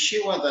to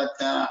ensure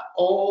that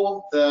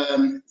all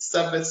the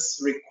service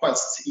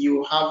requests,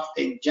 you have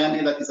a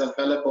journey that is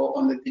available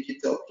on the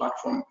digital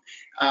platform.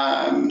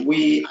 And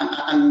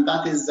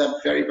that is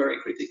very, very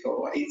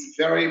critical. It's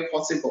very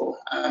possible.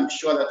 I'm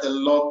sure that a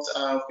lot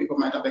of people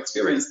might have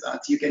experienced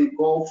that. You can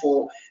go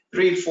for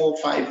 3, 4,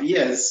 5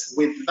 years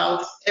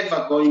without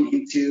ever going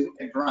into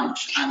a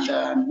branch,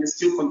 and you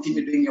still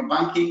continue doing your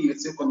banking, you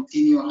still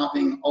continue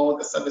having all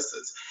the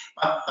services.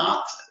 But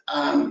that,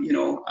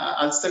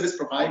 as service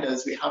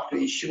providers, we have to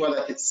ensure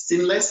that it's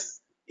seamless,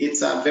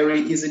 it's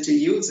very easy to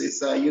use,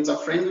 it's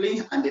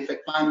user-friendly, and if a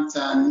client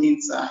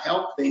needs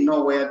help, they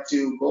know where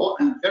to go,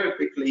 and very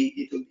quickly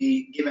it will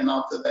be given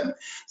out to them.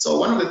 So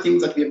one of the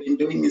things that we have been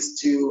doing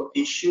is to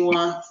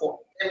ensure for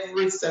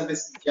every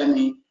service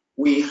journey,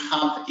 we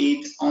have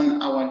it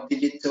on our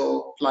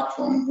digital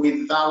platform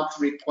without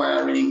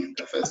requiring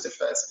the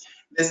face-to-face.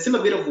 There's still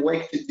a bit of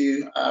work to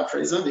do,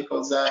 Fraser,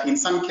 because in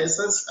some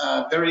cases,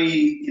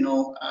 very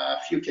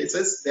few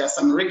cases, there are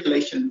some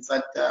regulations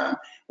that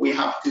we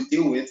have to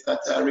deal with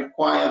that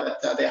require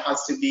that there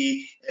has to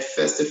be a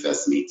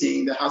face-to-face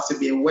meeting, there has to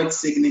be a wet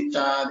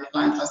signature, the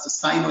client has to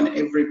sign on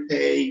every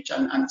page,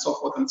 and so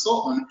forth and so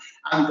on.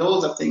 And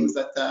those are things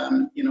that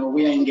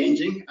we are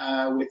engaging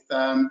with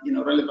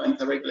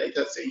relevant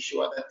regulators to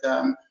ensure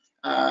that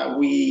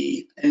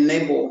we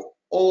enable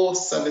all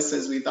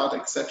services without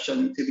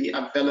exception to be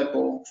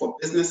available for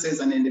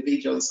businesses and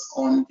individuals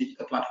on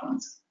digital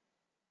platforms.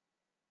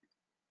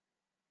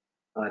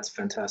 Oh, that's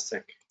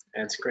fantastic.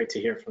 And it's great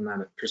to hear from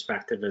that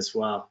perspective as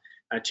well.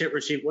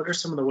 Chitrajit, what are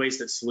some of the ways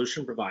that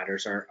solution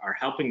providers are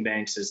helping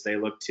banks as they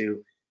look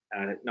to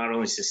not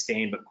only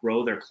sustain but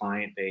grow their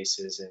client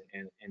bases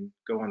and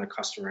go on the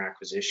customer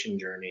acquisition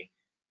journey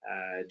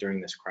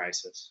during this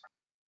crisis?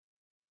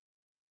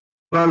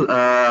 Well,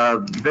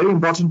 very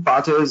important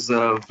part is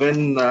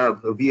when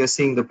we are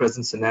seeing the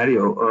present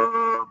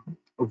scenario,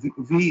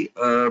 we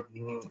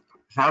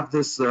have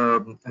this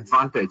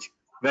advantage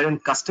wherein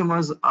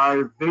customers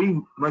are very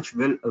much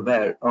well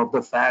aware of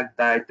the fact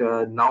that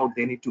now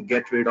they need to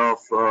get rid of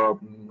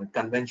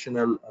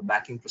conventional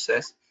banking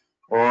process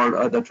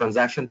or the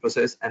transaction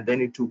process, and they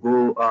need to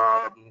go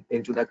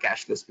into the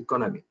cashless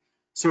economy.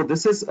 So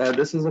this is a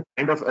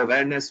kind of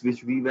awareness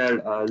which we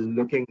were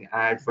looking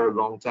at for a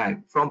long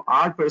time. From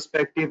our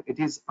perspective, it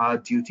is our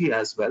duty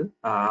as well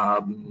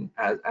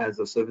as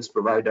a service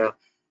provider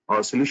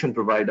or solution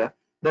provider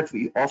that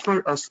we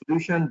offer a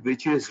solution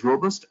which is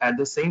robust. At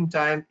the same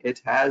time,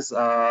 it has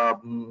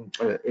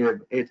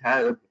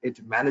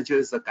it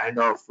manages the kind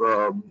of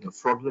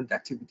fraudulent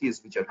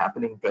activities which are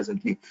happening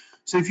presently.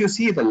 So if you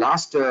see the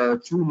last 2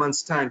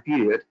 months time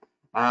period,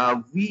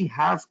 we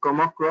have come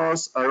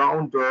across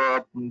around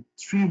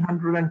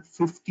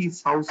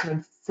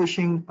 350,000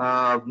 phishing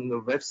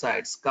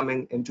websites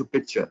coming into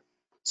picture.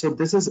 So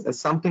this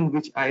is something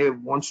which I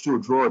want to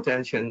draw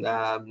attention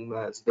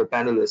to the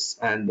panelists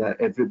and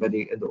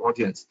everybody in the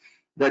audience,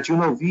 that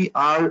we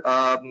are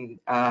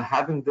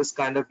having this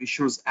kind of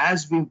issues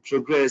as we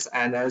progress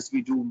and as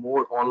we do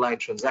more online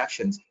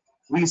transactions.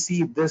 We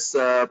see this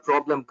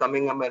problem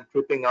coming up and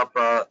creeping up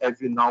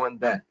every now and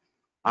then.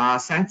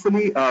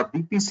 Thankfully,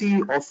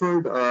 BPC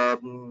offered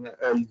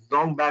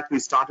long back. We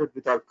started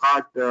with our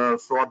card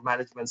fraud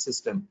management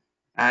system,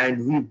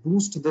 and we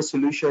boost the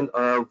solution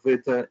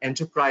with an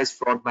enterprise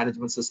fraud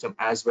management system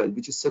as well,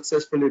 which is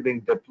successfully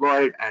being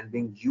deployed and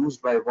being used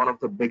by one of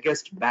the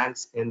biggest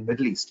banks in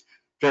Middle East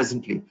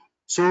presently.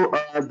 So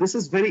this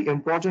is very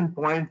important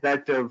point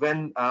that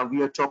when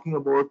we are talking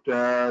about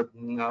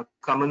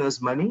commoners'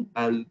 money,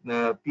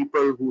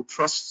 people who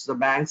trust the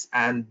banks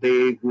and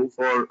they go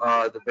for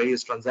the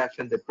various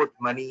transactions, they put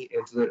money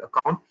into their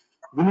account.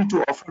 We need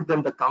to offer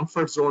them the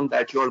comfort zone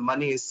that your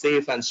money is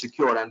safe and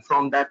secure. And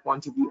from that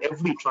point of view,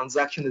 every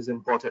transaction is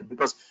important,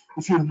 because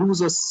if you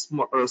lose a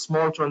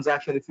small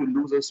transaction, if you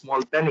lose a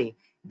small penny,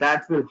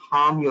 that will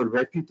harm your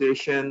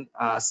reputation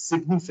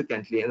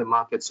significantly in the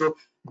market. So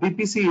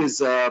BPC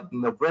is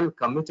well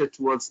committed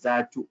towards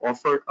that, to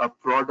offer our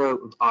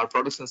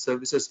products and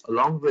services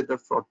along with the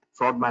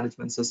fraud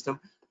management system,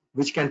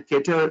 which can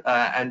cater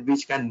and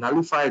which can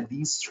nullify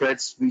these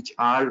threats, which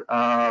are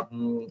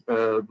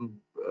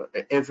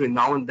every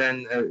now and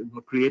then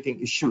creating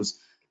issues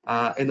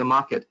in the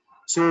market.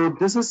 So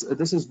this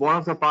is one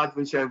of the part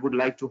which I would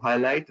like to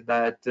highlight,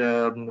 that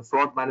the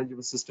fraud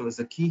management system is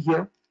the key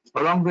here.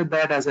 Along with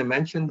that, as I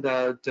mentioned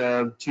that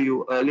to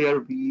you earlier,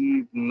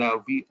 we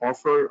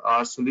offer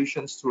our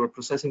solutions through a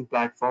processing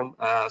platform.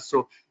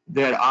 So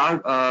there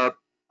are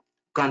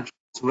countries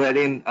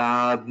wherein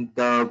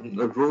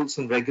the rules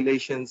and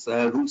regulations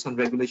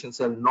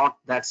are not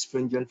that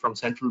stringent from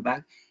central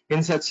bank.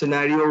 In such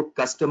scenario,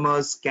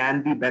 customers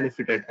can be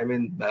benefited. I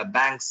mean,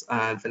 banks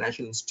and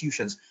financial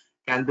institutions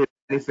can be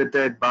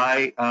benefited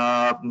by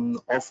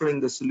offering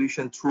the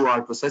solution through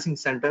our processing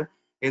center.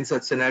 In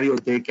such scenario,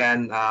 they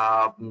can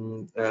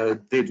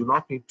they do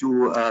not need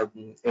to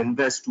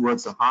invest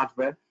towards the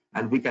hardware,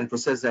 and we can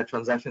process that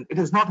transaction. It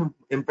is not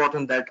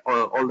important that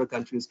all the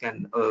countries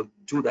can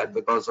do that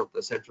because of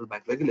the central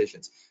bank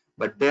regulations,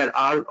 but there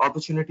are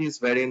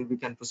opportunities wherein we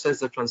can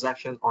process the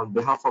transaction on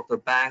behalf of the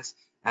banks,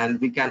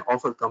 and we can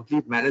offer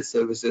complete managed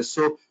services.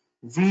 So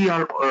we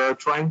are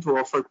trying to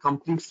offer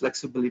complete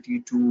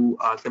flexibility to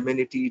our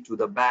community, to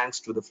the banks,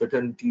 to the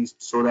fraternities,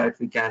 so that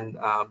we can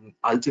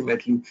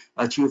ultimately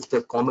achieve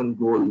the common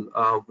goal,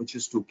 which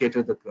is to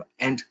cater the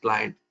end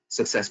client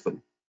successfully.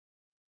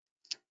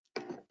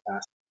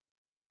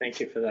 Thank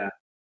you for that.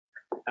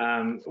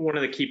 One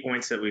of the key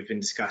points that we've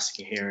been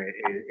discussing here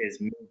is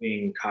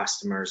moving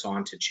customers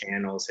onto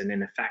channels, and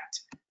in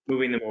effect,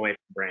 moving them away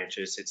from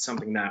branches. It's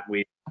something that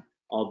we've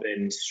all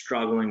been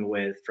struggling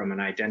with from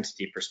an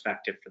identity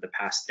perspective for the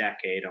past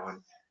decade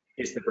on,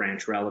 is the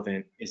branch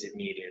relevant? Is it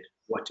needed?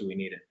 What do we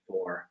need it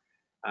for?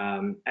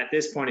 At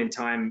this point in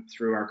time,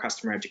 through our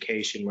customer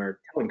education, we're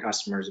telling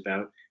customers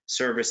about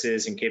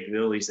services and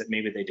capabilities that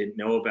maybe they didn't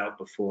know about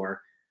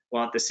before,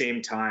 while at the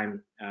same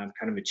time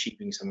kind of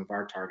achieving some of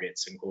our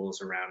targets and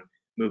goals around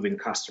moving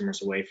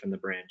customers away from the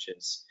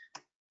branches.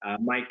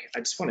 Mike, I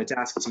just wanted to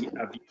ask you,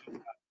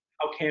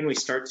 how can we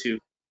start to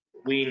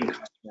wean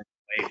customers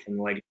away from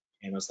legacy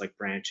channels like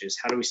branches?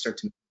 How do we start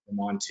to move them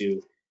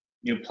onto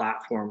new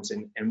platforms?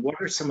 And what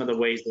are some of the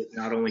ways that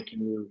not only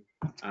can you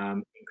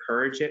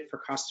encourage it for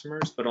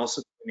customers, but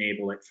also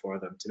enable it for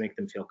them to make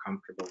them feel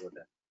comfortable with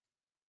it?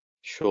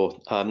 Sure.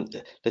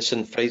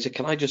 Listen, Fraser,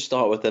 can I just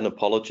start with an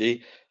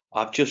apology?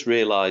 I've just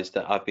realised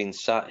that I've been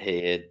sat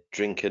here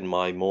drinking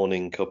my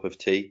morning cup of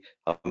tea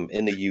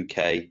in the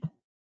UK.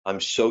 I'm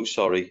so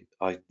sorry.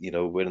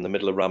 We're in the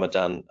middle of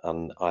Ramadan,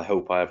 and I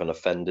hope I haven't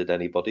offended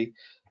anybody.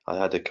 I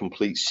had a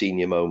complete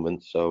senior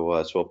moment, so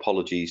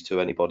apologies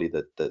to anybody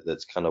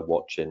that's kind of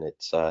watching.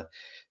 It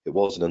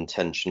wasn't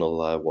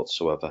intentional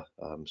whatsoever,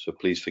 so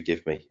please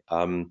forgive me.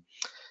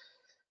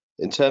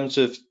 In terms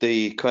of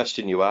the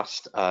question you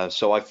asked,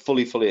 so I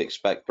fully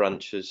expect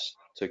branches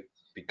to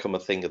become a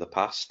thing of the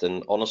past,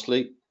 and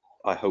honestly,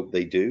 I hope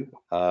they do.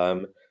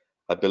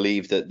 I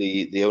believe that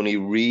the only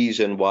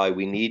reason why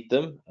we need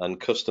them and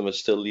customers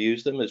still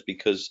use them is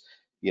because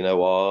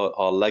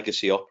our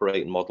legacy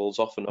operating models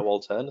offer no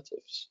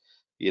alternatives.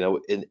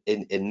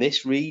 In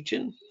this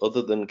region,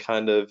 other than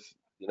kind of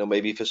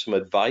maybe for some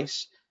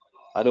advice,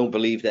 I don't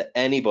believe that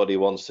anybody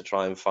wants to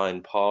try and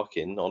find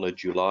parking on a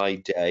July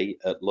day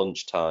at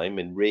lunchtime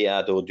in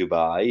Riyadh or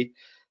Dubai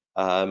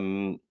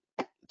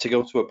to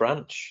go to a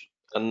branch.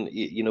 And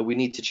we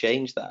need to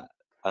change that.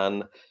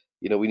 And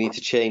we need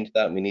to change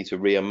that. We need to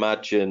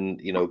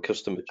reimagine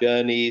customer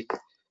journeys.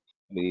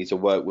 We need to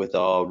work with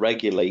our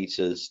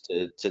regulators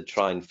to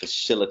try and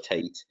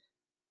facilitate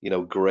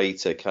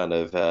greater kind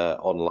of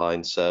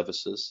online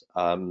services.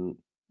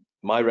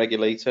 My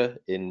regulator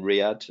in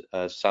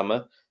Riyadh,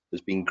 Sama,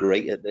 has been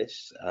great at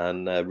this,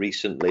 and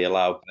recently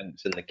allowed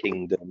banks in the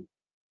kingdom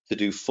to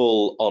do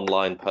full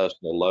online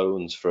personal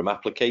loans from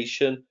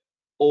application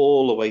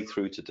all the way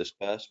through to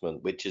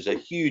disbursement, which is a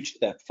huge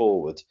step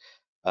forward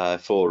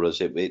for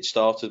us. It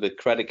started with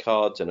credit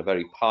cards and a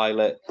very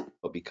pilot,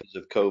 but because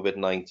of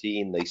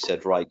COVID-19, they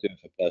said, right, do it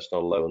for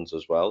personal loans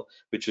as well,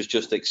 which was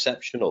just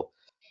exceptional.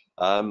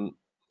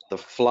 The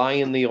fly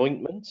in the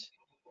ointment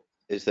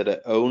is that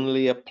it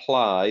only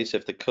applies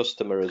if the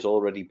customer has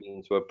already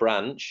been to a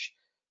branch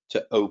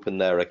to open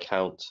their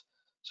account.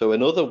 So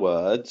in other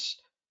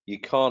words, you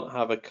can't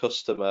have a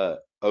customer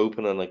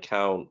open an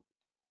account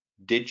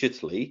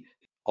digitally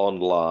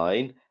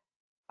online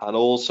and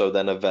also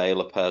then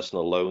avail a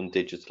personal loan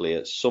digitally.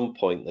 At some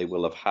point, they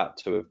will have had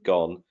to have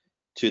gone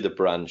to the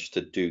branch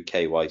to do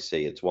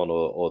KYC. It's one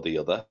or the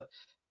other.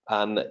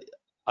 And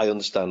I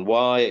understand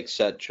why,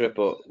 etc.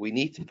 But we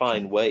need to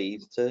find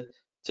ways to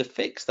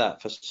fix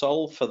that,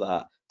 solve for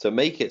that, to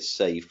make it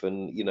safe,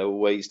 and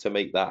ways to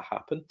make that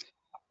happen.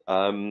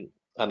 And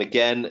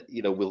again,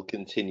 we'll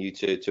continue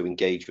to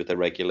engage with the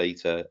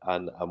regulator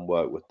and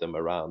work with them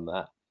around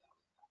that.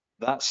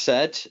 That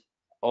said,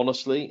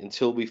 honestly,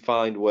 until we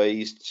find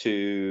ways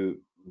to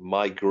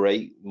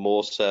migrate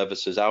more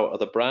services out of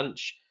the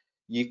branch,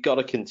 you've got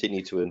to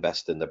continue to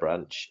invest in the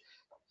branch,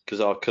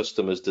 because our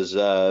customers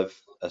deserve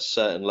a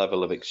certain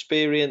level of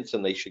experience,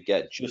 and they should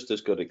get just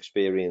as good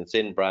experience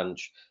in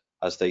branch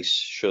as they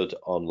should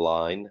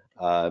online.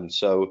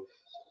 So,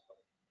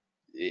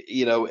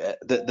 you know,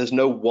 there's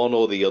no one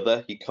or the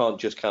other. You can't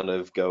just kind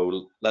of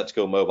go, let's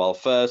go mobile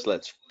first,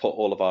 let's put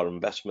all of our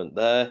investment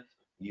there.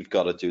 You've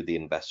got to do the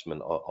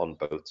investment on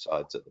both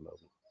sides at the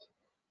moment.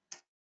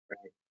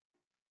 Right.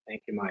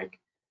 Thank you, Mike.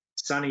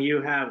 Sonny,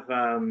 you have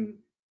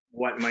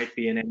what might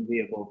be an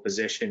enviable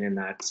position in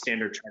that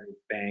Standard Chartered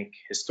Bank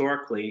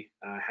historically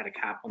had a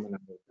cap on the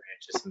number of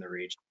branches in the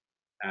region.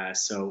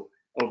 So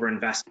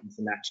over-investments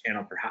in that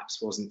channel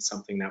perhaps wasn't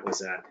something that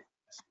was a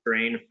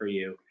strain for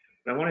you.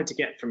 But I wanted to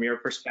get from your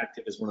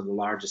perspective as one of the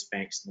largest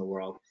banks in the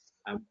world,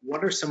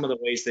 what are some of the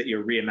ways that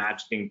you're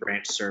reimagining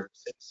branch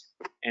services,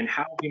 and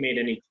how have you made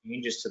any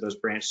changes to those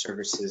branch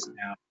services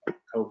now with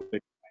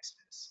COVID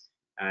crisis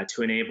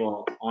to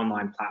enable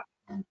online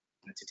platforms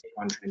to take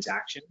on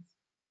transactions?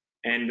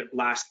 And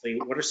lastly,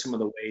 what are some of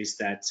the ways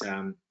that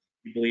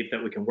you believe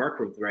that we can work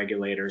with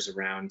regulators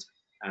around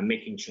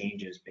making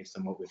changes based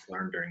on what we've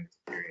learned during this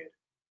period?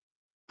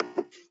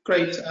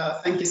 Great,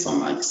 thank you so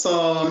much.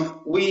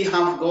 So we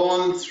have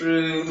gone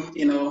through,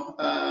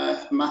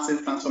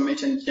 massive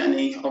transformation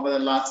journey over the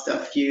last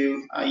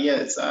few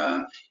years.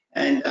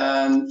 And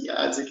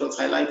as it was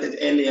highlighted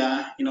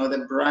earlier,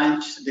 the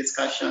branch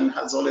discussion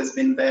has always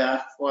been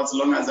there for as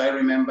long as I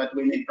remember.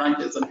 We need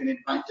branches and we need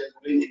branches.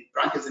 We need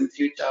branches in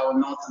future or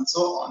not, and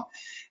so on.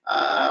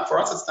 For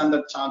us at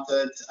Standard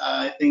Chartered,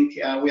 I think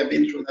we have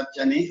been through that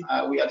journey.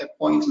 We are at a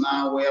point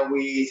now where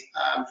we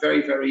are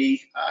very,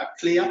 very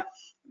clear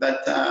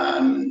that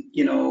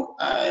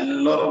a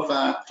lot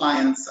of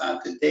clients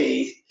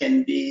today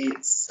can be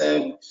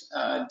served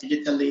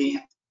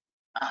digitally,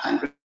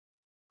 and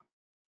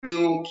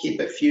we'll keep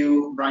a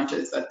few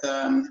branches that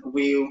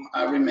will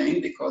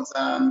remain, because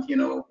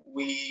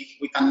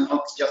we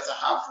cannot just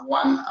have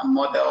one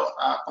model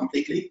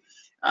completely.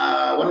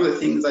 One of the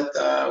things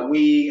that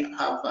we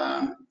have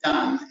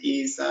done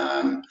is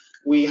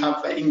we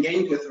have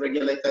engaged with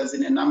regulators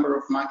in a number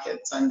of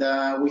markets, and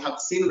we have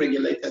seen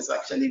regulators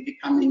actually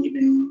becoming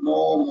even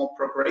more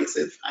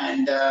progressive,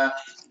 and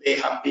they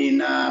have been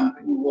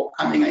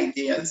welcoming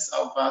ideas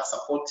of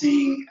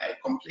supporting a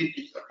complete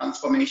digital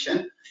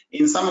transformation.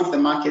 In some of the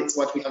markets,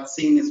 what we have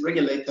seen is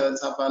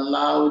regulators have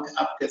allowed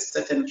up to a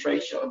certain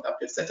threshold, up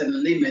to a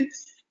certain limit,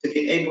 to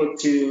be able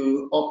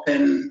to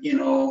open,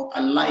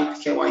 a light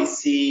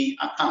KYC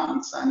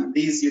accounts, and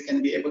these you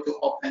can be able to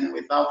open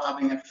without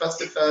having a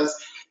face-to-face,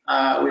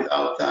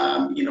 without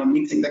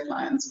meeting the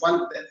clients.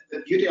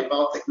 The beauty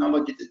about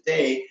technology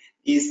today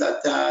is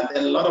that there are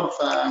a lot of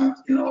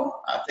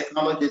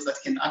technologies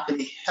that can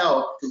actually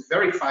help to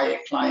verify a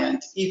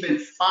client even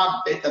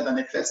far better than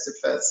a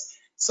face-to-face.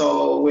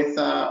 So with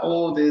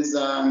all these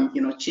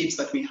chips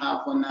that we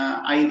have on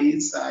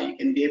IDs, you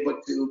can be able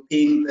to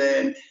ping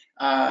the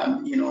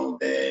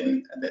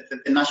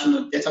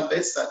national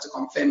database to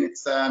confirm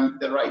it's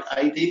the right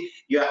ID.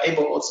 You are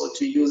able also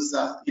to use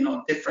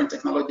different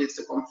technologies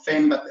to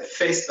confirm that the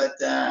face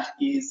that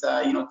is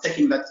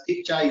taking that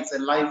picture is a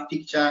live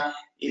picture.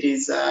 It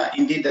is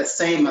indeed the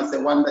same as the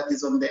one that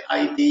is on the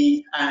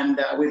ID, and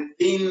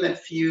within a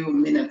few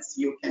minutes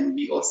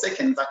or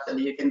seconds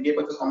actually, you can be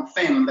able to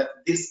confirm that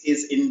this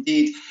is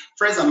indeed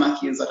Fraser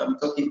Matthews that I'm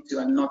talking to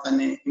and not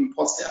an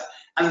imposter.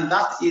 And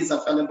that is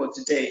available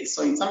today.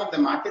 So in some of the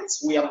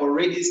markets, we have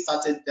already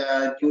started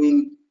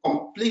doing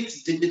complete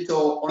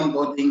digital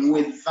onboarding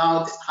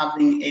without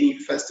having any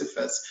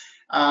face-to-face.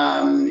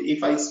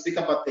 If I speak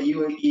about the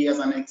UAE as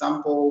an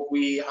example,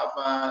 we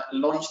have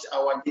launched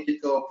our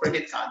digital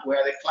credit card,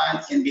 where the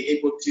client can be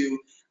able to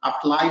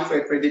apply for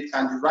a credit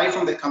card right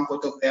from the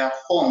comfort of their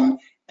home,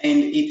 and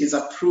it is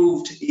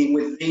approved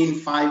within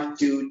 5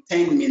 to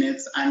 10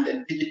 minutes, and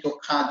a digital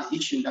card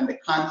issued, and the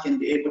client can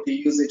be able to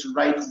use it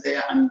right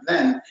there and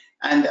then.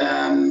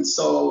 And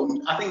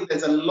so I think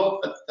there's a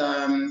lot that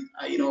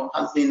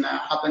has been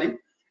happening.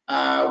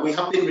 We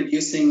have been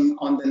reducing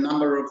on the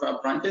number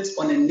of branches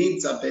on a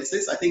needs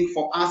basis. I think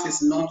for us,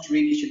 it's not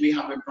really should we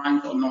have a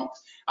branch or not.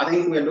 I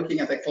think we are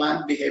looking at the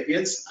client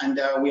behaviors, and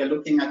we are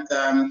looking at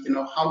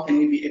how can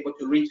we be able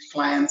to reach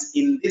clients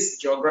in this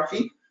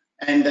geography.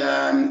 And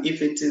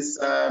if it is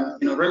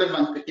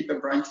relevant to keep a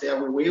branch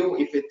there, we will.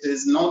 If it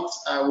is not,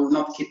 we will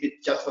not keep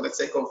it just for the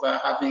sake of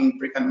having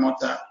brick and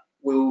mortar.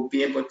 We will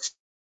be able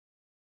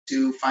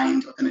to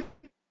find alternatives.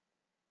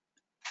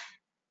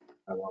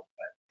 I love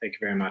that. Thank you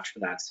very much for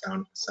that,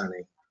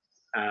 Sonny.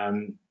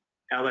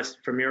 Ellis,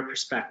 from your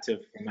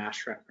perspective, from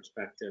Mashreq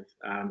perspective,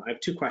 I have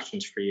two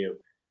questions for you.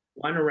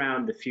 One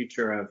around the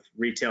future of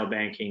retail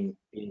banking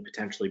being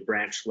potentially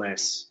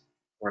branchless,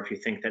 or if you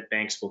think that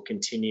banks will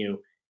continue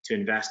to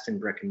invest in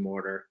brick and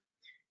mortar.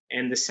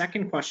 And the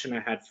second question I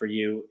had for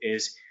you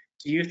is,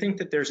 do you think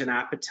that there's an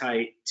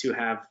appetite to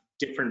have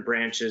different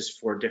branches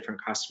for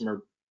different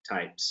customer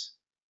types,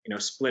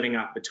 splitting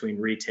up between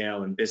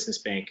retail and business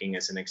banking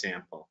as an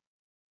example?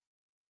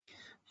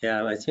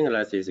 Yeah, I think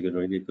that is a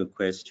really good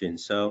question.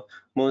 So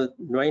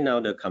right now,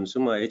 the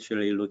consumer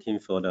actually looking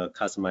for the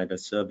customized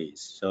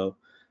service. So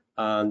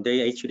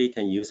they actually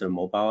can use a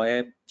mobile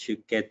app to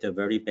get the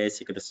very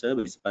basic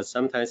service, but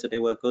sometimes they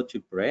will go to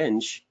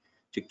branch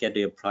to get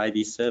their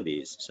private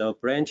service. So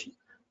branch,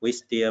 we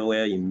still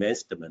will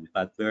investment,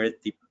 but very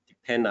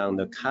depend on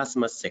the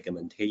customer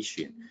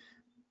segmentation.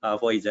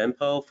 For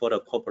example, for the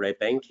corporate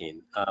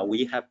banking,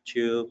 we have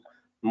to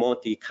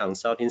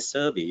multi-consulting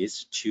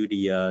service to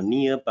the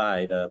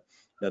nearby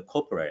the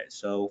corporate.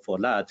 So for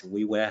that,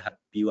 we will have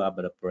build up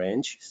the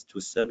branch to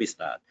service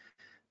that.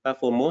 But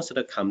for most of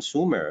the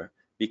consumer,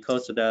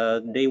 because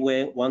they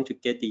will want to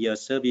get the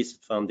service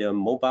from their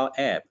mobile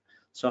app.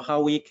 So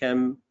how we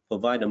can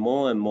provide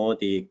more and more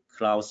the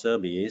cloud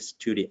service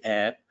to the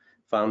app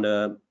from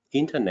the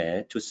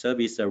internet to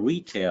service a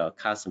retail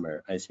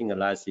customer. I think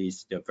that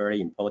is very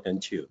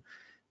important too.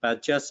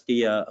 But just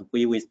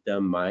agree with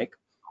the Mike.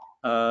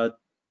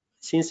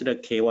 Since the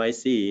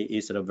KYC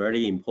is a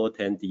very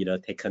important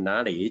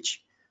technology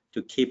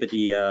to keep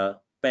the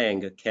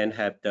bank can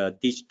have the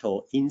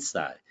digital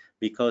insight,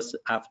 because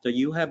after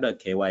you have the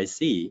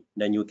KYC,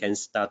 then you can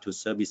start to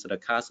service the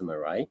customer,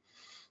 right?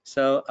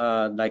 So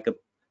like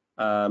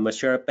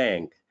Mashreq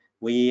Bank,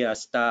 we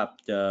start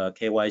the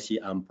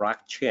KYC on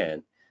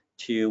blockchain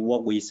to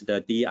work with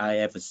the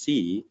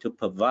DIFC to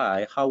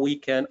provide how we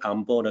can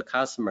onboard the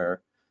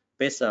customer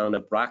based on the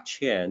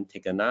blockchain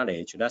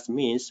technology. That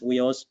means we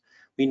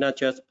not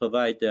just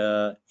provide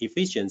the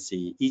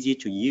efficiency, easy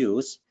to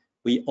use,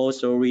 we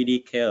also really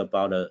care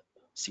about the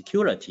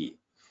security.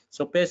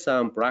 So based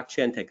on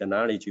blockchain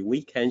technology,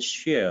 we can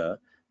share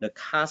the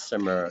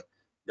customer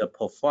the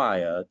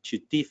profile to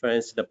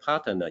different the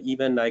partner,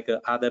 even like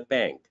other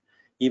bank,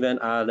 even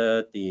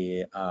other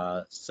the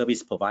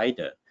service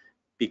provider,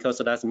 because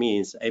that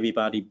means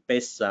everybody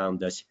based on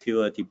the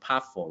security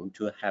platform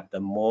to have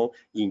the more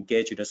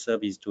engaged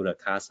service to the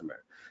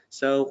customer.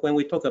 So when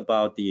we talk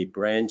about the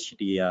branch,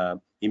 the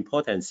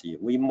importance,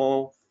 we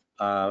more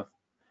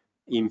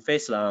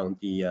invest on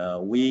the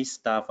we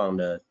start on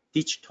the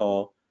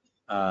digital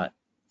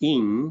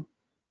in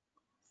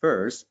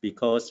first,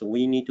 because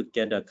we need to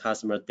get the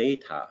customer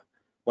data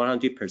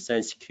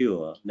 100%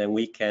 secure, then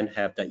we can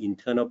have the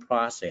internal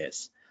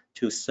process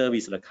to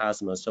service the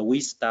customer. So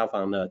we start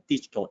on the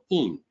digital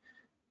in.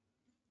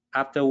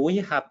 After we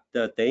have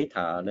the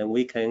data, then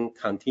we can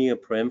continue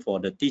plan for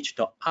the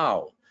digital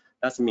out.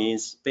 That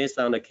means based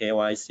on the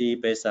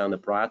KYC, based on the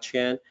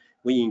blockchain,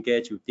 we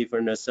engage with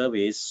different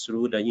service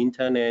through the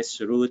internet,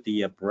 through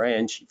the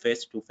branch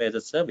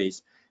face-to-face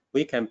service.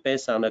 We can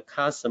based on the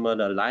customer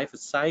the life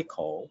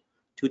cycle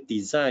to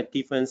design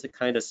different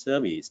kind of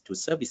service to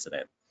service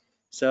them.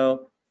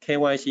 So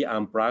KYC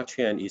on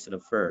blockchain is the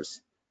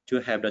first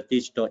to have the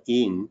digital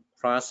in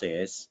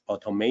process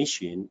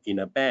automation in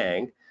a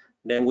bank.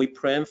 Then we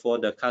plan for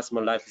the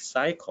customer life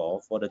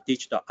cycle for the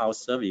digital out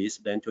service,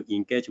 then to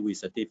engage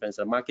with the different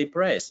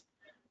marketplace.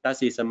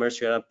 That is a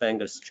Mashreq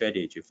Bank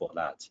strategy for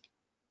that.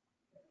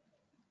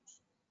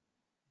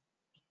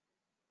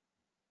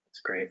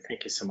 That's great.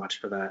 Thank you so much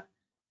for that.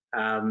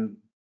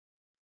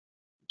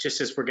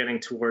 Just as we're getting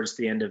towards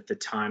the end of the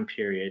time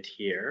period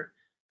here,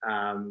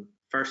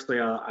 firstly,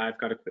 I've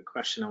got a quick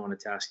question I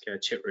wanted to ask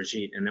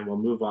Chitrajit, and then we'll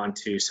move on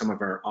to some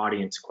of our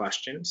audience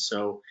questions.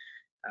 So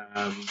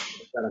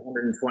we've got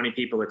 120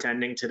 people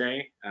attending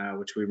today,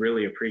 which we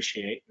really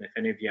appreciate. And if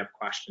any of you have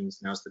questions,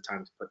 now's the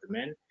time to put them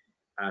in,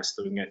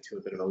 so we can get to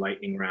a bit of a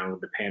lightning round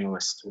with the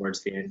panelists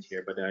towards the end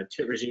here. But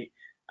Chitrajit,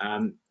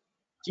 do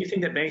you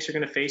think that banks are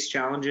going to face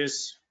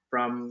challenges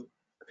from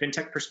a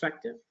fintech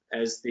perspective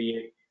as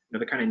the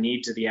the kind of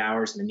needs of the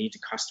hours and the needs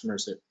of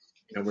customers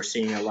that we're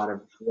seeing a lot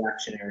of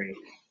reactionary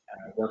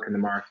work in the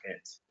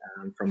market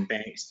from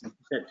banks?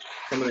 That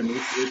some of the new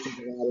solution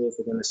providers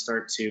are going to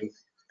start to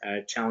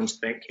challenge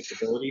bank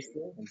capabilities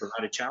here and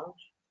provide a challenge?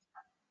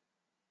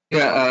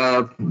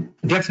 Yeah,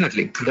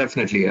 definitely.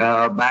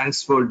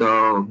 Banks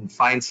would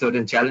find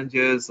certain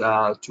challenges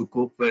to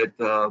cope with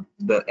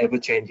the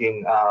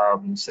ever-changing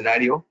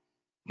scenario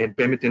in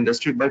payment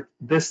industry. But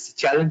this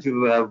challenge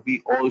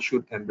we all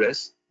should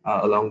embrace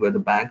along with the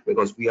bank,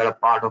 because we are a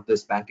part of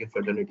this banking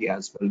fraternity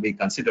as well. We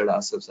consider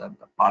ourselves as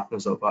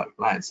partners of our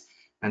clients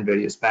and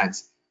various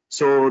banks.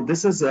 So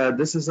this is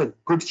a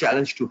good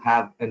challenge to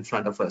have in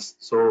front of us.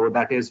 So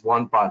that is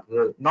one part.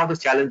 Now the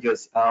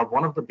challenges,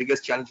 one of the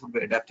biggest challenges would be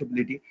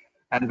adaptability.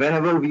 And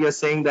whenever we are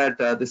saying that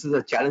this is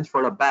a challenge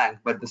for a bank,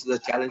 but this is a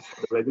challenge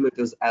for the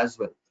regulators as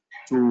well,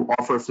 to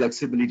offer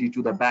flexibility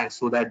to the bank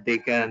so that they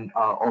can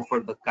offer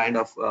the kind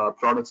of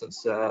products and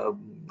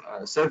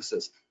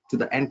services to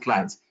the end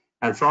clients.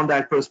 And from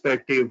that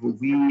perspective,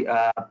 we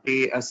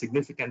play a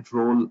significant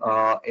role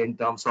in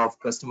terms of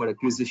customer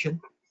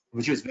acquisition,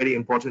 which is very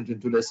important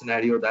in today's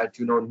scenario, that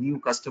new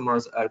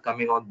customers are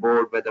coming on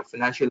board, whether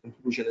financial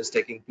inclusion is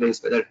taking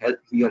place, whether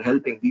we are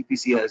helping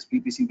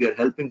BPC, we are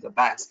helping the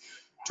banks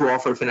to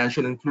offer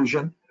financial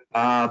inclusion.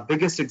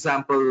 Biggest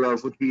example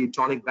would be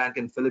Tonic Bank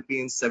in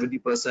Philippines.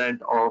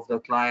 70% of the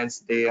clients,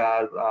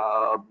 they're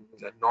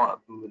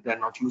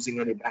not using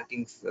any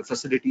banking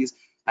facilities,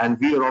 and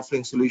we are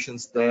offering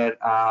solutions there.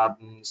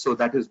 So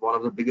that is one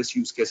of the biggest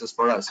use cases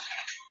for us.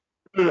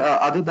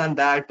 Other than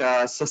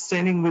that,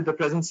 sustaining with the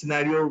present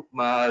scenario,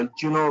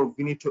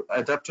 we need to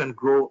adapt and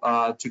grow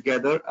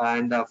together.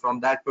 And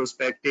from that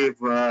perspective,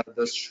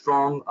 the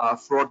strong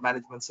fraud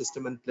management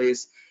system in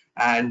place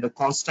and the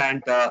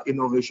constant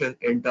innovation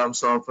in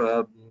terms of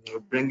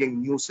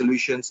bringing new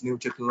solutions, new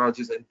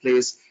technologies in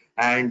place,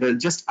 and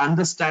just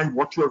understand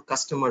what your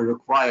customer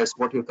requires,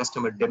 what your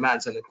customer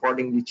demands, and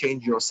accordingly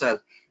change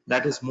yourself.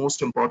 That is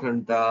most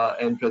important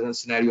in present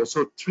scenario.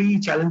 So 3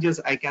 challenges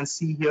I can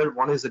see here.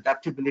 One is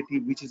adaptability,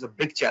 which is a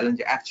big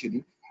challenge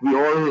actually. We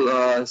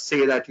all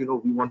say that we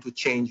want to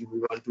change, we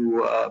want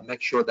to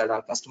make sure that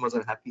our customers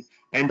are happy.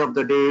 End of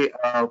the day,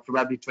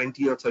 probably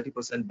 20 or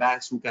 30%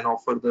 banks who can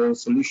offer the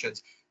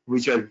solutions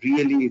which are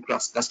really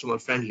customer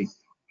friendly.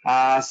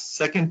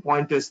 Second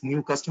point is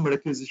new customer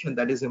acquisition.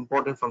 That is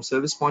important from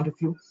service point of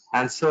view.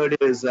 And third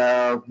is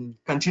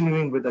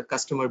continuing with the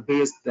customer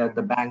base that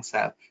the banks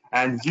have.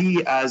 And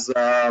we as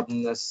a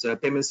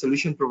payment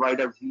solution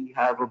provider, we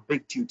have a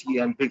big duty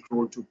and big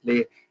role to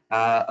play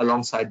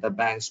alongside the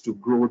banks to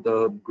grow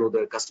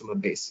the customer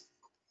base.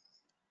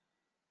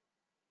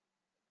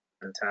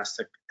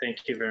 Fantastic.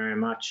 Thank you very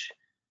much.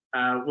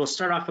 We'll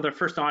start off with our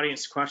first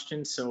audience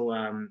question. So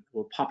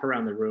we'll pop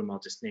around the room. I'll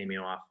just name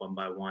you off one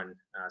by one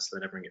so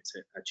that everyone gets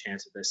a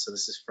chance at this. So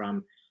this is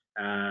from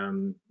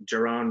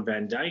Jerome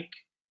Van Dyke.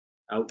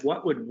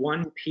 What would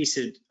one piece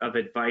of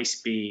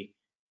advice be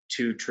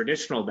to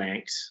traditional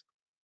banks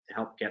to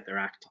help get their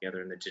act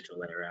together in the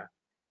digital era?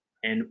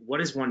 And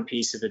what is one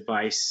piece of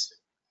advice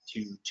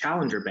to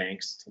challenger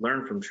banks to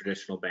learn from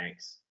traditional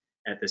banks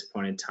at this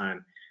point in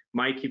time?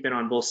 Mike, you've been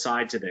on both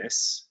sides of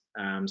this,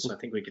 so I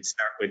think we could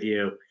start with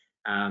you.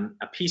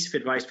 A piece of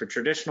advice for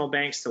traditional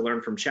banks to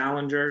learn from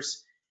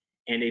challengers,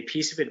 and a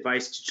piece of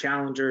advice to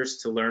challengers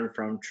to learn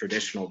from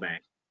traditional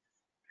banks.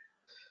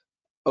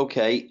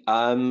 Okay,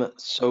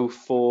 so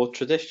for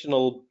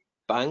traditional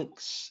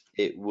banks,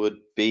 it would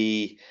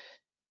be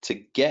to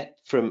get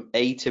from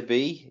A to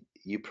B,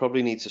 you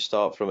probably need to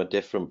start from a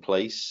different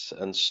place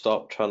and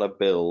stop trying to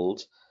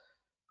build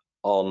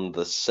on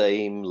the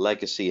same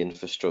legacy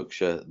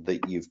infrastructure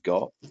that you've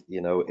got.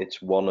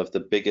 It's one of the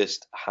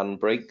biggest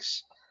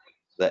handbrakes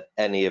that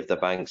any of the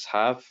banks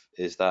have,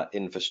 is that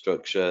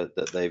infrastructure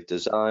that they've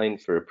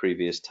designed for a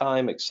previous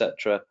time,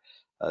 etc.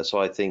 So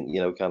I think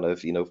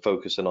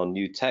focusing on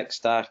new tech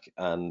stack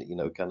and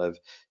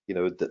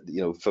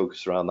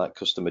focus around that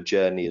customer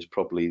journey is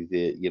probably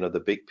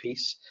the big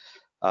piece.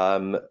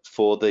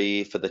 For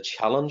the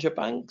challenger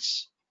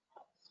banks,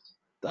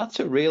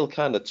 that's a real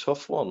kind of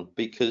tough one,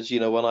 because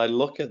when I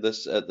look at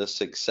this at the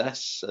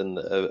success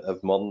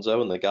of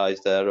Monzo and the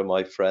guys there are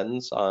my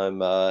friends, I'm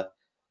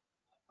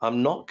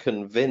not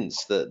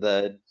convinced that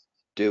they're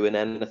doing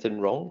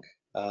anything wrong.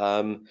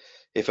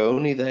 If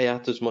only they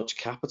had as much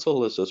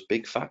capital as us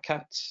big fat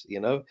cats,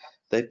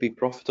 they'd be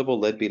profitable,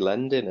 they'd be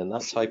lending and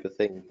that type of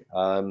thing.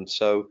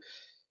 So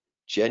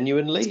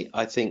genuinely,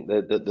 I think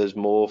that there's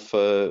more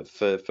for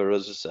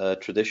us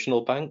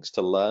traditional banks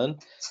to learn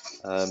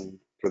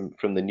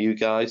from the new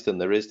guys than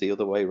there is the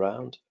other way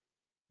around.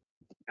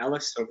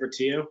 Ellis, over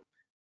to you.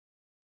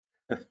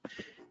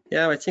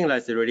 Yeah, I think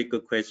that's a really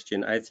good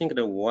question. I think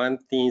the one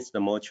thing is the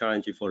more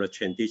challenging for the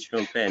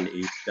traditional bank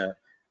is the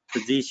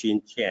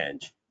position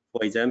change.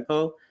 For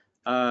example,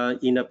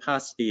 in the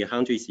past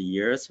hundreds of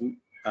years,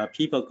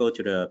 people go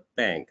to the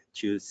bank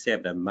to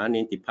save the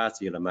money,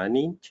 deposit the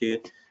money to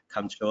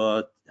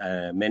control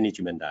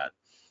management that.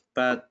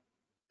 But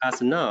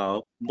as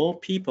now, more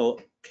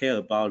people care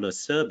about the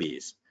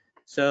service.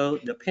 So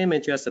the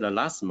payment just the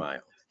last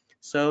mile.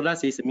 So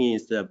that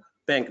means the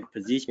bank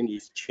position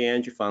is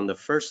changed from the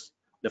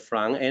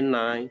front end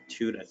line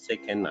to the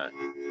second line.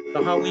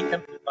 So how we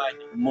can provide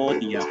more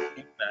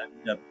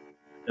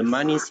the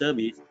money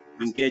service,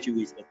 engage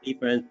with the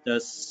different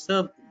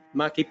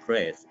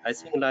marketplace. I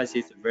think that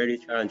is very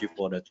challenging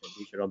for the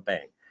traditional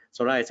bank.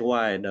 So that's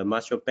why the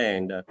Mashreq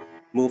Bank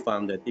move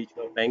from the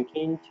digital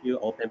banking to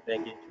open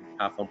banking to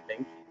platform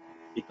banking,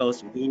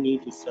 because we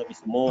need to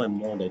service more and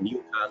more the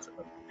new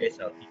customers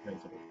based on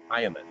different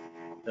requirements.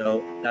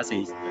 So that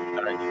is the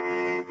challenge.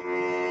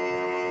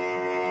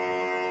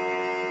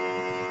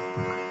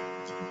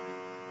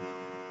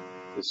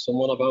 Is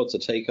someone about to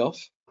take off?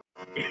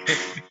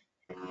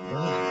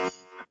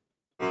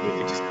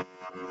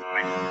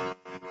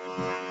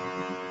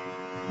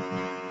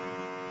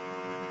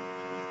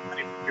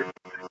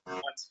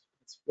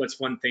 What's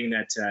one thing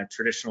that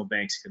traditional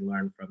banks can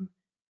learn from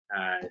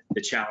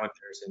the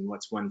challengers, and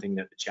what's one thing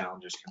that the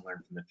challengers can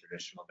learn from the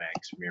traditional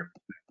banks from your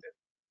perspective?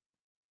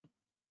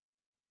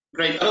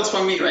 Great, that was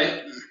for me,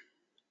 right?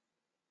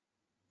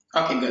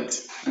 Okay, good,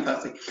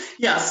 fantastic.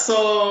 Yeah,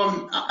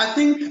 so I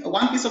think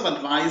one piece of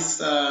advice,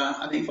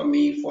 I think for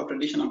me, for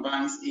traditional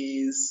banks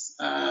is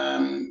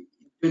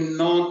do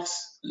not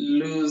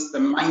lose the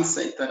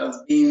mindset that has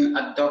been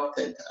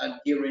adopted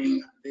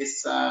during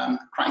this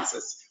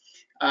crisis.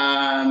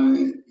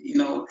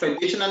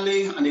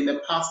 Traditionally and in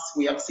the past,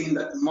 we have seen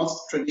that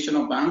most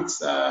traditional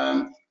banks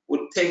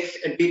would take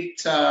a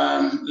bit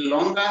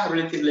longer,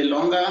 relatively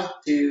longer,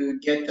 to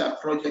get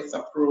projects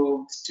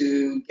approved,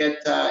 to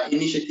get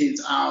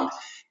initiatives out,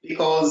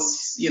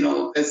 because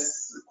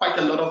there's quite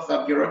a lot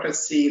of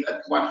bureaucracy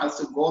that one has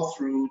to go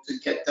through to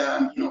get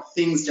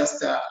things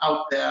just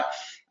out there.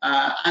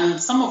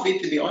 And some of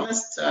it, to be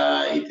honest,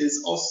 it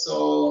is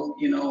also,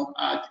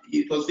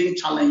 it was being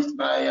challenged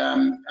by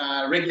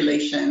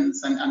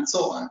regulations and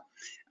so on.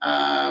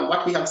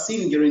 What we have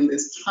seen during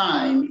this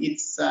time,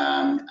 it's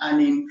an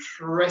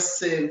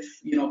impressive,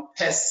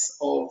 pace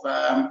of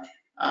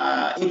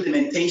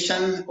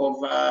implementation,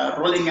 of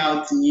rolling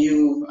out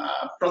new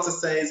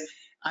processes.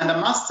 And I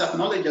must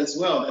acknowledge as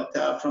well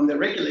that from the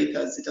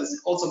regulators, it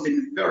has also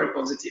been very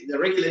positive. The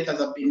regulators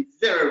have been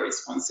very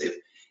responsive.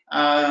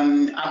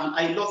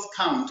 I lost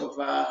count of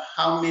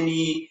how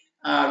many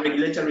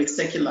regulatory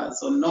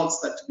circulars or notes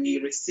that we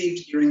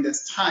received during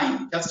this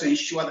time, just to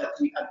ensure that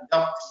we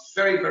adapt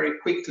very, very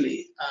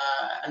quickly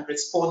and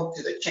respond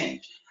to the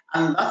change.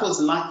 And that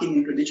was lacking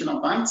in traditional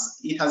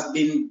banks. It has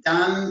been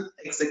done,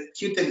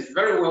 executed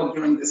very well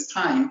during this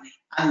time,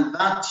 and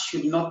that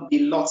should not be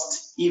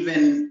lost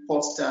even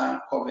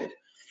post-COVID.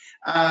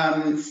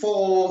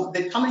 For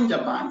the challenger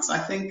banks, I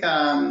think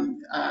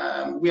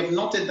we have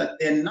noted that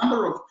there are a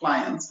number of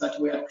clients that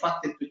were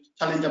attracted to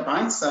challenger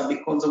banks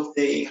because of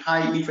the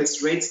high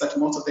interest rates that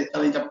most of the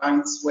challenger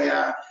banks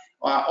were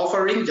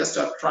offering, just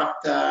to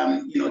attract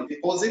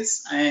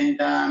deposits. And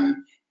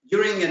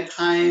during a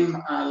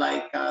time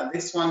like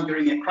this one,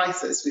 during a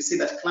crisis, we see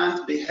that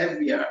client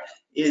behavior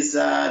is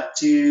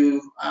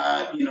to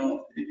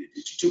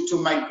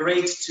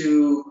migrate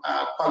to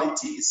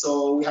quality.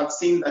 So we have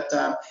seen that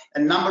a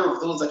number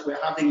of those that were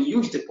having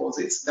huge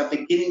deposits, they're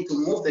beginning to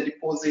move the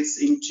deposits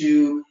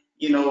into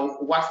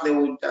what they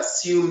would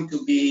assume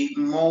to be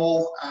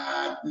more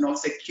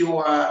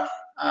secure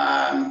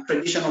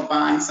traditional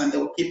banks, and they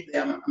will keep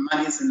their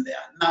monies in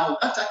there. Now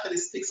that actually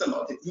speaks a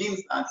lot. It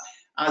means that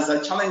as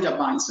a challenger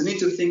banks, we need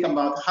to think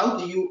about how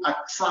do you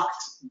attract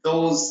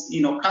those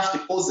cash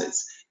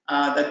deposits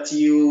that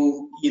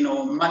you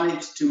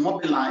manage to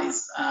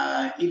mobilize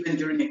even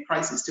during a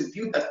crisis, to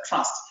build that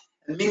trust.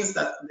 It means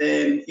that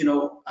the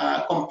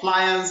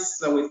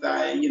compliance with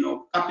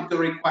capital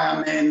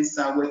requirements,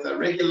 with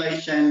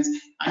regulations,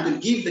 and to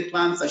give the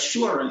clients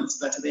assurance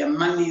that their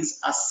monies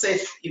are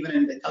safe even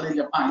in the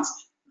challenger banks.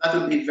 That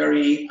will be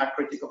very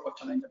critical for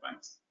challenger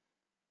banks.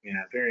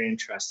 Yeah, very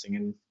interesting.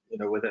 And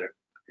with it,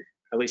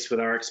 at least with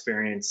our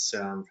experience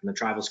from the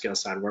tribal scale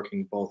side,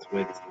 working both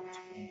with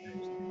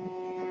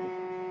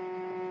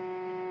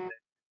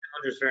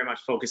challengers, very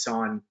much focus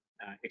on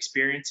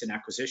experience and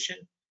acquisition,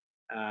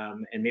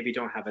 and maybe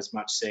don't have as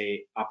much,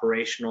 say,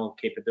 operational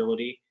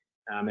capability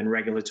and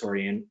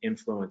regulatory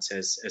influence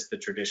as the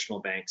traditional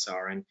banks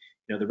are. And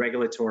the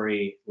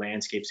regulatory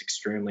landscape is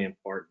extremely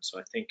important. So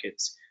I think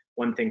it's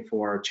one thing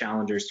for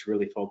challengers to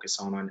really focus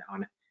on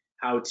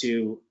how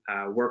to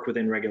work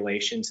within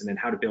regulations, and then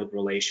how to build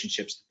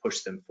relationships to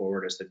push them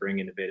forward as they bring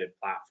innovative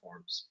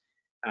platforms.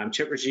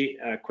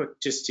 Chitrajit, quick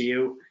just to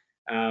you,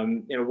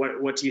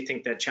 what do you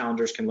think that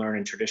challengers can learn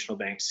and traditional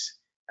banks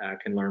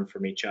can learn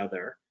from each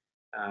other?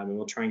 And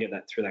we'll try and get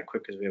that through that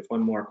quick, because we have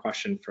one more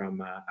question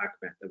from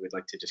Ahmed that we'd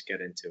like to just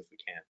get into if we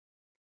can.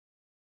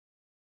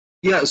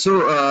 Yeah, so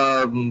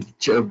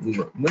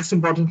most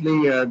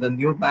importantly, the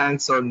new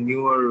banks or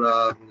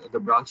newer, the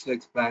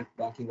branchless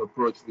banking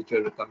approach, which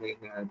are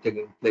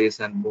taking place,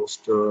 and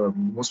most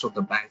of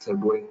the banks are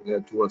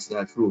going towards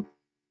that route.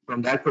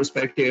 From that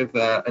perspective,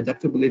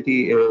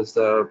 adaptability is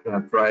the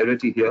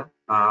priority here.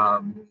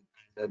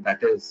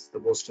 That is the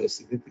most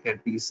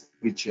significant piece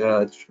which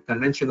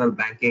conventional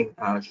banking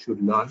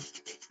should learn.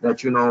 That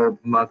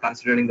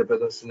considering the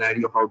present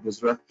scenario, how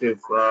disruptive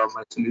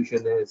my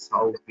solution is,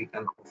 how we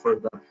can offer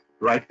the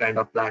right kind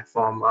of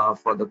platform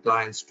for the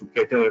clients to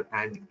cater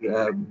and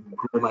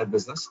grow my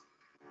business.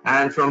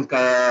 And from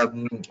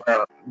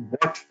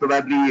what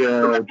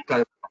probably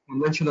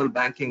conventional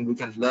banking we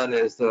can learn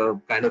is the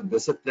kind of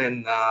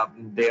discipline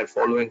they are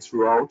following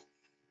throughout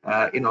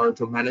in order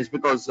to manage,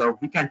 because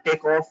we can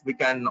take off, we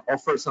can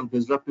offer some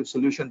disruptive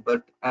solution,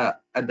 but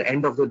at the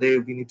end of the day,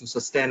 we need to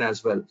sustain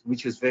as well,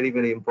 which is very,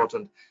 very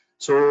important.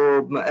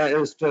 So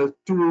it's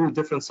two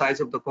different sides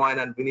of the coin,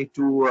 and we need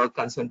to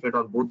concentrate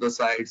on both the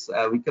sides.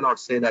 We cannot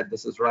say that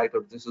this is right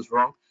or this is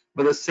wrong,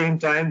 but at the same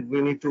time,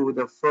 we need to,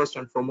 the first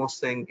and foremost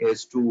thing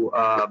is to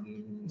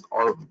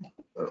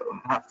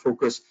have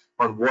focus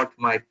on what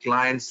my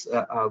clients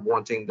are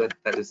wanting.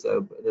 That is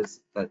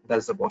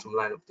the bottom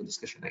line of the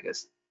discussion, I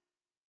guess.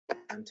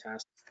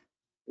 Fantastic.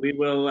 We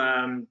will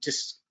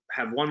just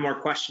have one more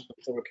question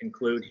before we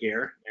conclude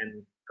here,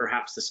 and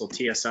perhaps this will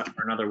tee us up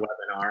for another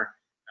webinar,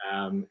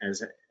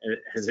 as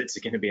it's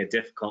going to be a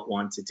difficult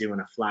one to do in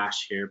a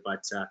flash here,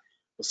 but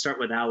we'll start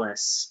with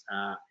Ellis.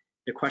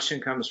 The question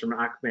comes from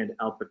Ahmed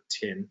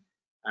Albertin.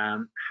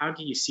 how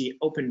do you see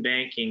open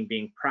banking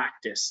being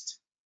practiced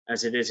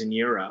as it is in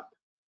Europe,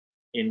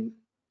 in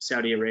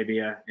Saudi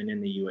Arabia, and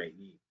in the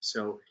UAE?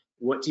 So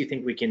what do you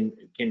think we can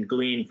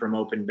glean from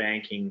open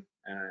banking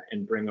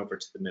and bring over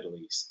to the Middle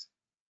East?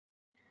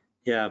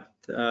 Yeah,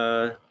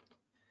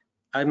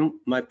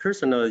 my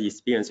personal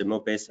experience is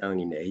more based on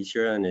in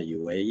Asia and the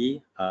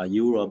UAE.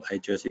 Europe, I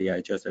just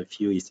a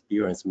few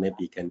experience,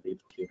 maybe can leave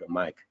to the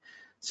mic.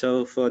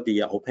 So for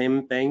the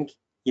open bank,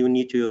 you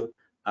need to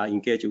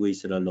engage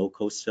with the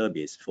local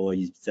service. For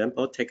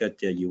example, take the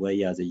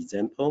UAE as an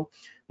example.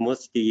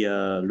 Most of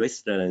the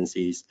residents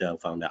is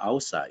from the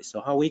outside.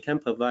 So how we can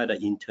provide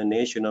an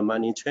international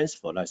money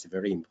transfer, that's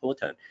very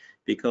important,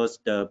 because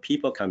the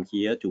people come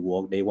here to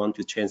work, they want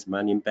to transfer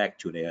money back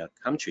to their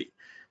country.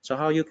 So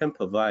how you can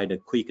provide a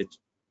quick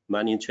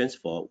money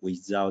transfer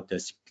without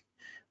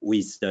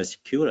with the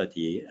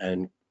security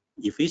and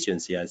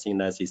efficiency, I think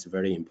that is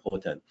very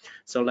important.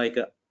 So like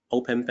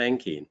open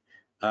banking,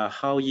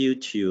 how you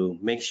to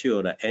make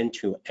sure the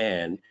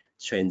end-to-end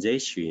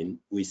transaction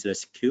with the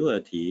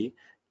security,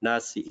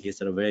 that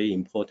is very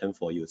important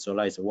for you. So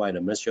that's why the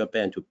Mashreq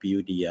Bank to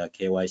build the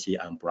KYC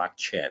on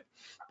blockchain.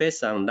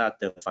 Based on that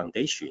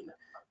foundation,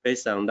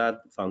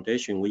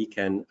 we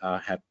can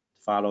have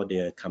follow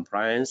the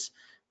compliance.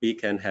 We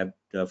can have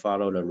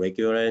follow the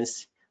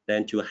regulations,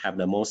 then to have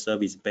the more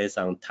service based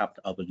on top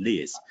of the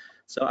list.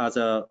 So as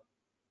a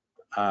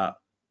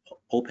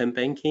open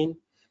banking,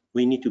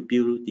 we need to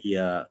build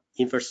the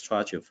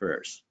infrastructure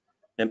first.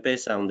 Then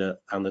based on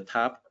the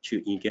top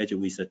to engage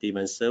with the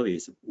different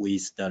service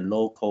with the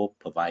local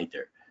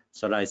provider.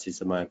 So that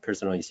is my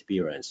personal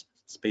experience,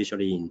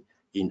 especially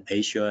in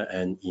Asia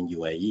and in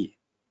UAE.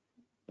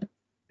 Yeah,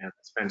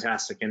 that's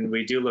fantastic. And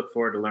we do look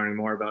forward to learning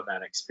more about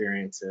that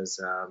experience, as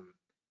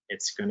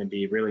it's going to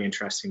be really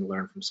interesting to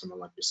learn from someone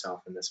like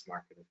yourself in this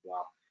market as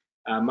well.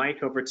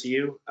 Mike, over to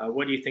you.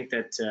 What do you think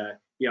that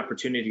the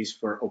opportunities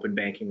for open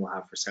banking will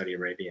have for Saudi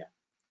Arabia?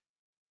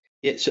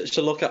 Yeah,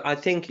 so look, I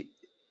think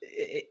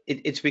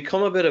it's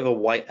become a bit of a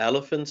white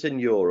elephant in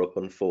Europe,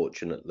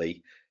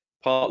 unfortunately,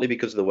 partly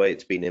because of the way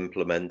it's been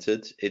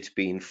implemented. It's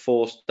been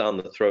forced down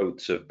the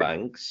throats of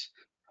banks,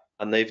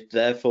 and they've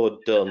therefore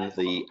done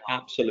the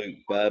absolute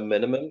bare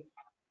minimum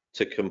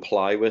to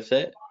comply with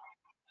it.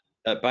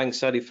 At Banque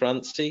Saudi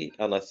Fransi,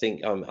 and I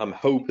think I'm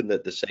hoping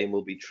that the same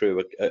will be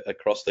true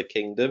across the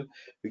kingdom.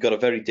 We've got a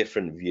very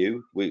different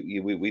view.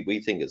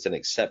 We think it's an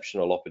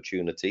exceptional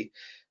opportunity,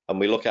 and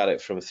we look at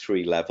it from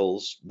three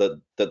levels.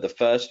 The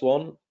first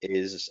one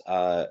is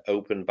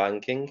open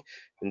banking,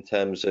 in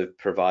terms of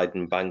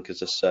providing bank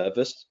as a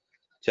service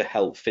to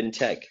help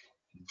fintech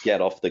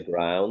get off the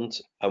ground,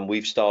 and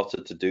we've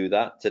started to do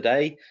that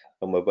today,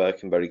 and we're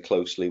working very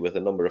closely with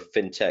a number of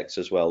fintechs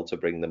as well to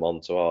bring them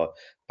onto our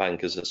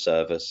bank as a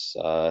service.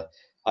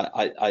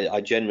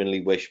 I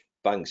genuinely wish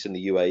banks in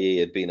the UAE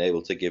had been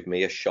able to give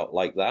me a shot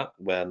like that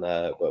when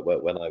I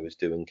was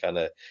doing kind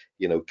of,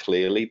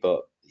 clearly,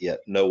 but yeah,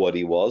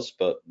 nobody was.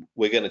 But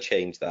we're going to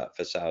change that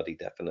for Saudi,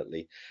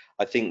 definitely.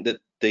 I think that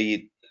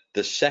the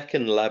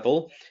second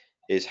level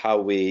is how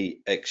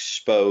we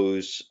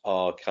expose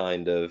our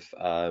kind of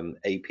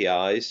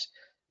APIs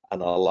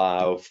and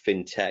allow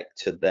fintech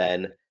to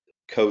then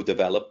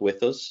co-develop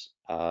with us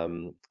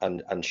and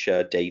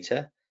share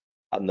data.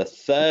 And the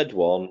third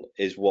one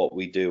is what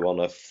we do on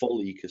a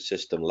full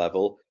ecosystem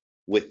level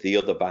with the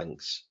other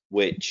banks,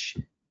 which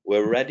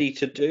we're ready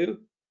to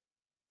do.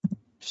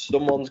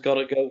 Someone's got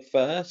to go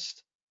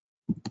first,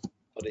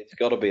 but it's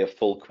got to be a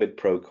full quid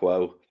pro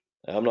quo.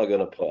 I'm not going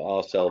to put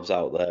ourselves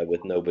out there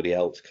with nobody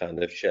else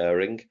kind of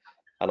sharing.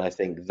 And I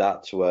think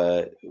that's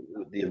where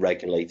the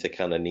regulator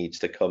kind of needs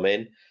to come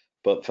in.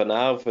 But for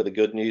now, for the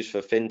good news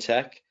for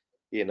fintech,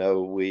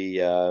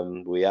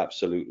 we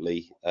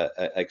absolutely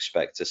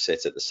expect to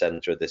sit at the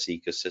center of this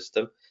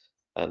ecosystem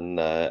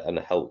and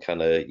help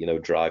kind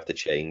of drive the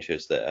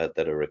changes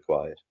that are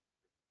required.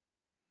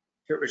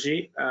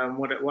 Chitrajit,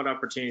 what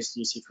opportunities do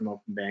you see from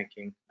open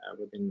banking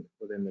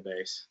within the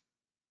base?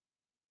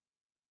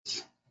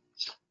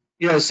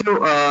 Yeah,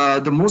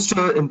 so the most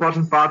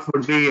important part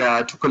would be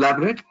to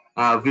collaborate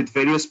with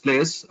various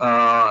players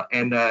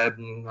in the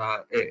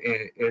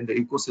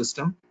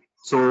ecosystem.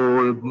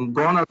 So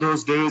gone are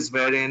those days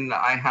wherein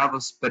I have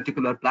a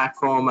particular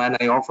platform and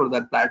I offer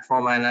that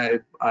platform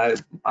and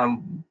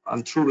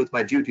I'm through with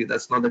my duty.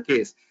 That's not the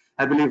case.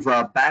 I believe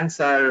banks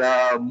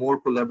are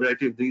more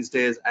collaborative these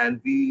days,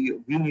 and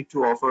we need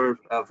to offer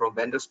from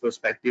vendors'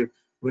 perspective.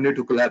 We need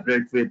to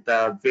collaborate with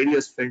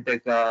various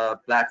fintech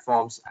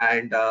platforms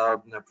and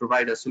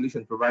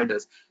solution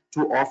providers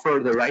to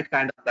offer the right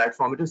kind of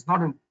platform. It is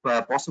not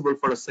possible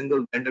for a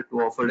single vendor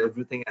to offer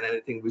everything and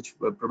anything which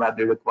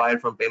probably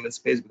required from payment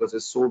space, because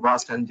it's so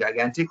vast and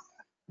gigantic.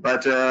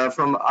 But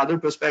from other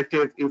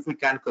perspective, if we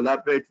can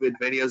collaborate with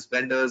various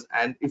vendors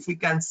and if we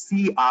can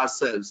see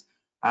ourselves,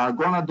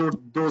 gone are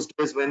those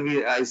days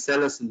when I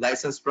sell a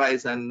license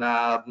price and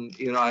I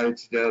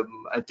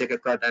take a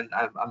cut and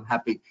I'm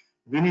happy.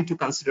 We need to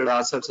consider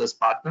ourselves as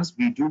partners.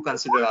 We do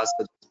consider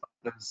ourselves as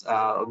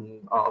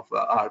of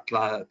our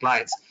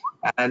clients.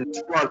 And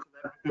through our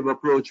collaborative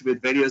approach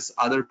with various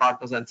other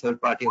partners and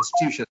third-party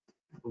institutions,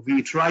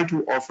 we try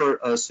to offer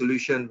a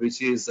solution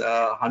which is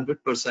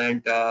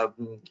 100%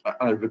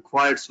 a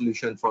required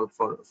solution for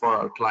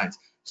our clients.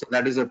 So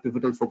that is a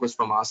pivotal focus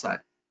from our side.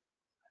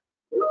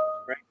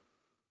 Right.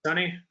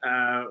 Sonny,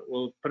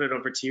 we'll put it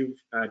over to you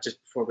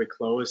just before we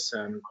close.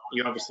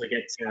 You obviously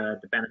get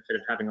the benefit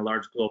of having a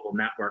large global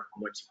network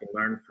from which you can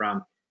learn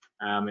from.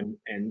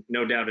 And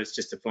no doubt it's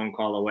just a phone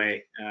call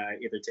away,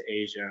 either to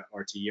Asia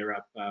or to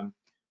Europe.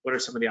 What are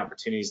some of the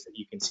opportunities that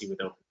you can see with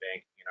open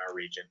banking in our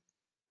region?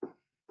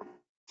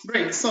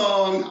 Great.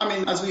 So, I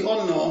mean, as we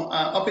all know,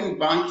 open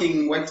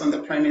banking works on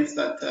the premise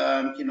that,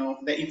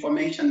 the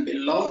information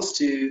belongs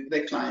to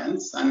the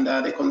clients, and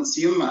the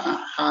consumer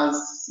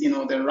has,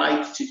 the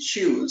right to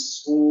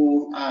choose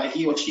who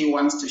he or she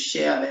wants to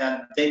share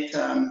their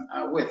data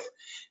with.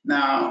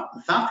 Now,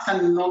 that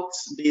cannot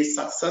be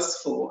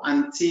successful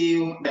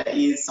until there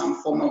is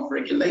some form of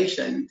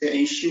regulation to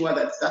ensure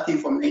that that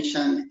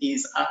information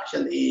is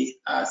actually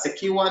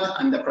secured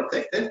and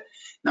protected.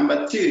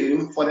 Number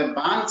two, for the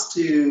banks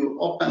to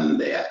open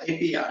their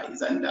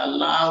APIs and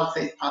allow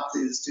third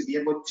parties to be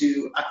able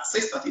to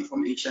access that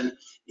information,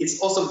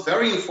 it's also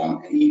very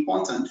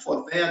important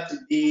for there to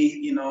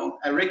be,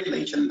 a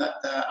regulation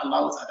that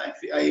allows that.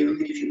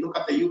 If you look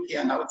at the UK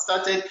and how it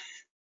started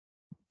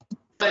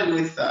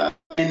with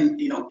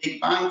big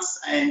banks,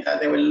 and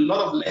there were a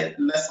lot of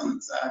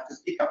lessons to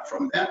pick up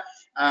from there.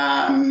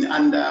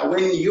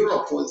 When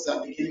Europe was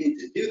beginning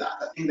to do that,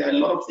 I think there are a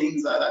lot of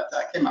things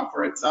that came up.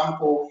 For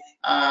example,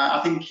 I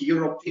think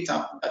Europe picked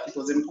up that it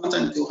was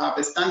important to have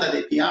a standard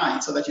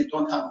API so that you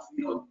don't have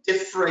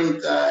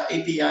different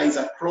APIs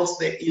across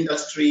the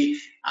industry,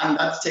 and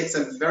that takes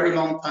a very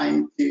long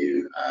time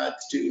to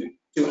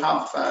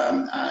have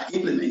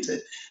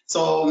implemented.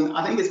 So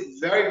I think it's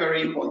very,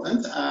 very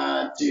important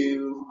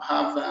to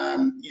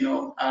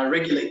have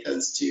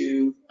regulators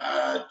to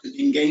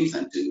engage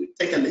and to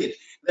take a lead.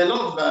 There are a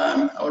lot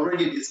of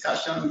already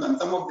discussions, and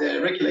some of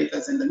the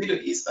regulators in the Middle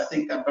East, I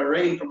think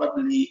Bahrain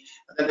probably,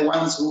 they're the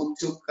ones who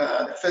took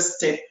the first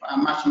step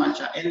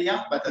much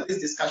earlier, but these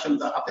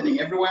discussions are happening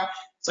everywhere.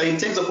 So in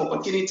terms of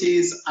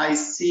opportunities, I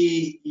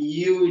see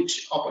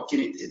huge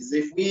opportunities.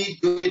 If we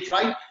do it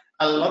right,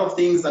 a lot of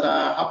things that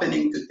are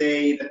happening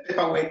today, the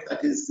paperwork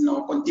that is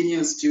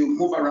continues to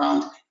move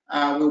around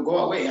will go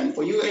away. And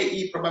for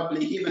UAE,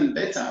 probably even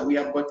better. We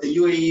have got the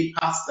UAE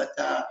pass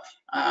that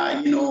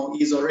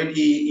is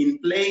already in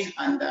play,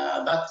 and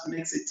that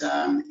makes it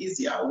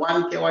easier.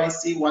 One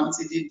KYC, one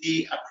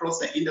CDD across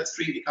the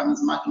industry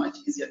becomes much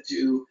easier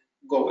to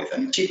go with,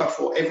 and cheaper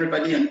for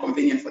everybody and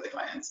convenient for the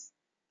clients.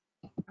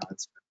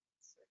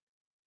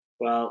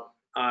 Well,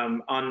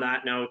 on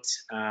that note,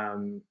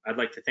 I'd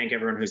like to thank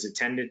everyone who's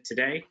attended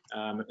today.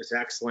 It was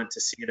excellent to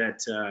see that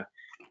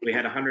we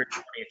had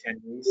 120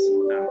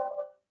 attendees.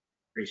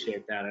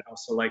 Appreciate that. I'd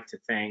also like to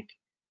thank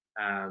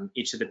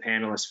each of the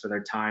panelists for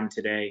their time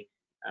today,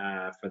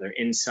 for their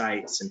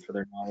insights and for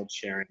their knowledge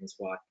sharing as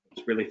well.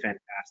 It's really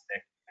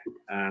fantastic.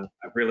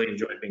 I've really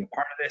enjoyed being a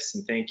part of this,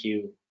 and thank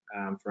you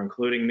for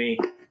including me.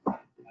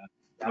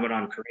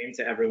 Ramadan Kareem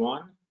to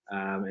everyone,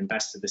 and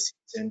best of the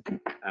season.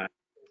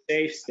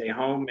 Stay safe, stay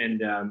home,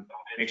 and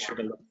make sure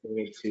to look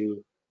forward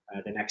to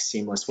the next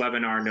Seamless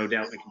webinar. No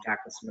doubt we can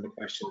tackle some of the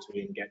questions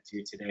we didn't get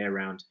to today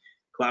around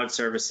cloud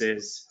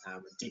services, a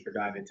deeper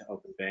dive into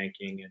open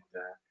banking, and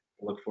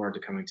look forward to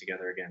coming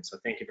together again. So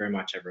thank you very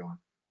much, everyone.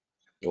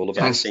 All the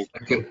best.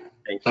 Thank you.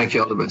 Thank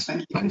you. All the best.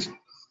 Thanks.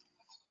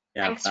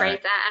 Yeah, thanks, bye.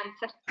 Fraser,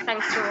 and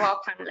thanks to all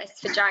panelists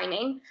for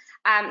joining.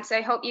 So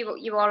I hope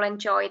you all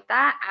enjoyed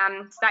that.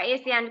 So that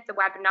is the end of the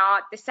webinar.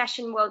 The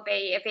session will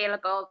be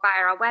available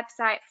via our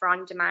website for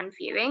on-demand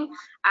viewing.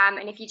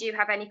 And if you do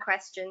have any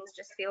questions,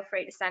 just feel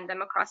free to send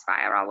them across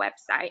via our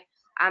website.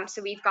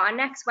 So we've got our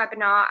next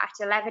webinar at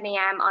 11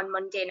 AM on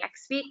Monday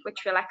next week,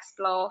 which will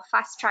explore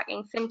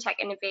fast-tracking fintech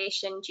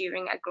innovation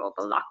during a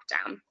global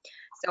lockdown.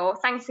 So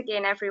thanks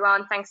again,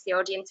 everyone. Thanks to the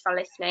audience for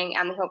listening,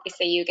 and we hope to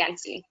see you again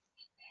soon.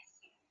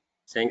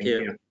 Thank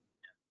you.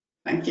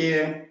 Thank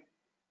you.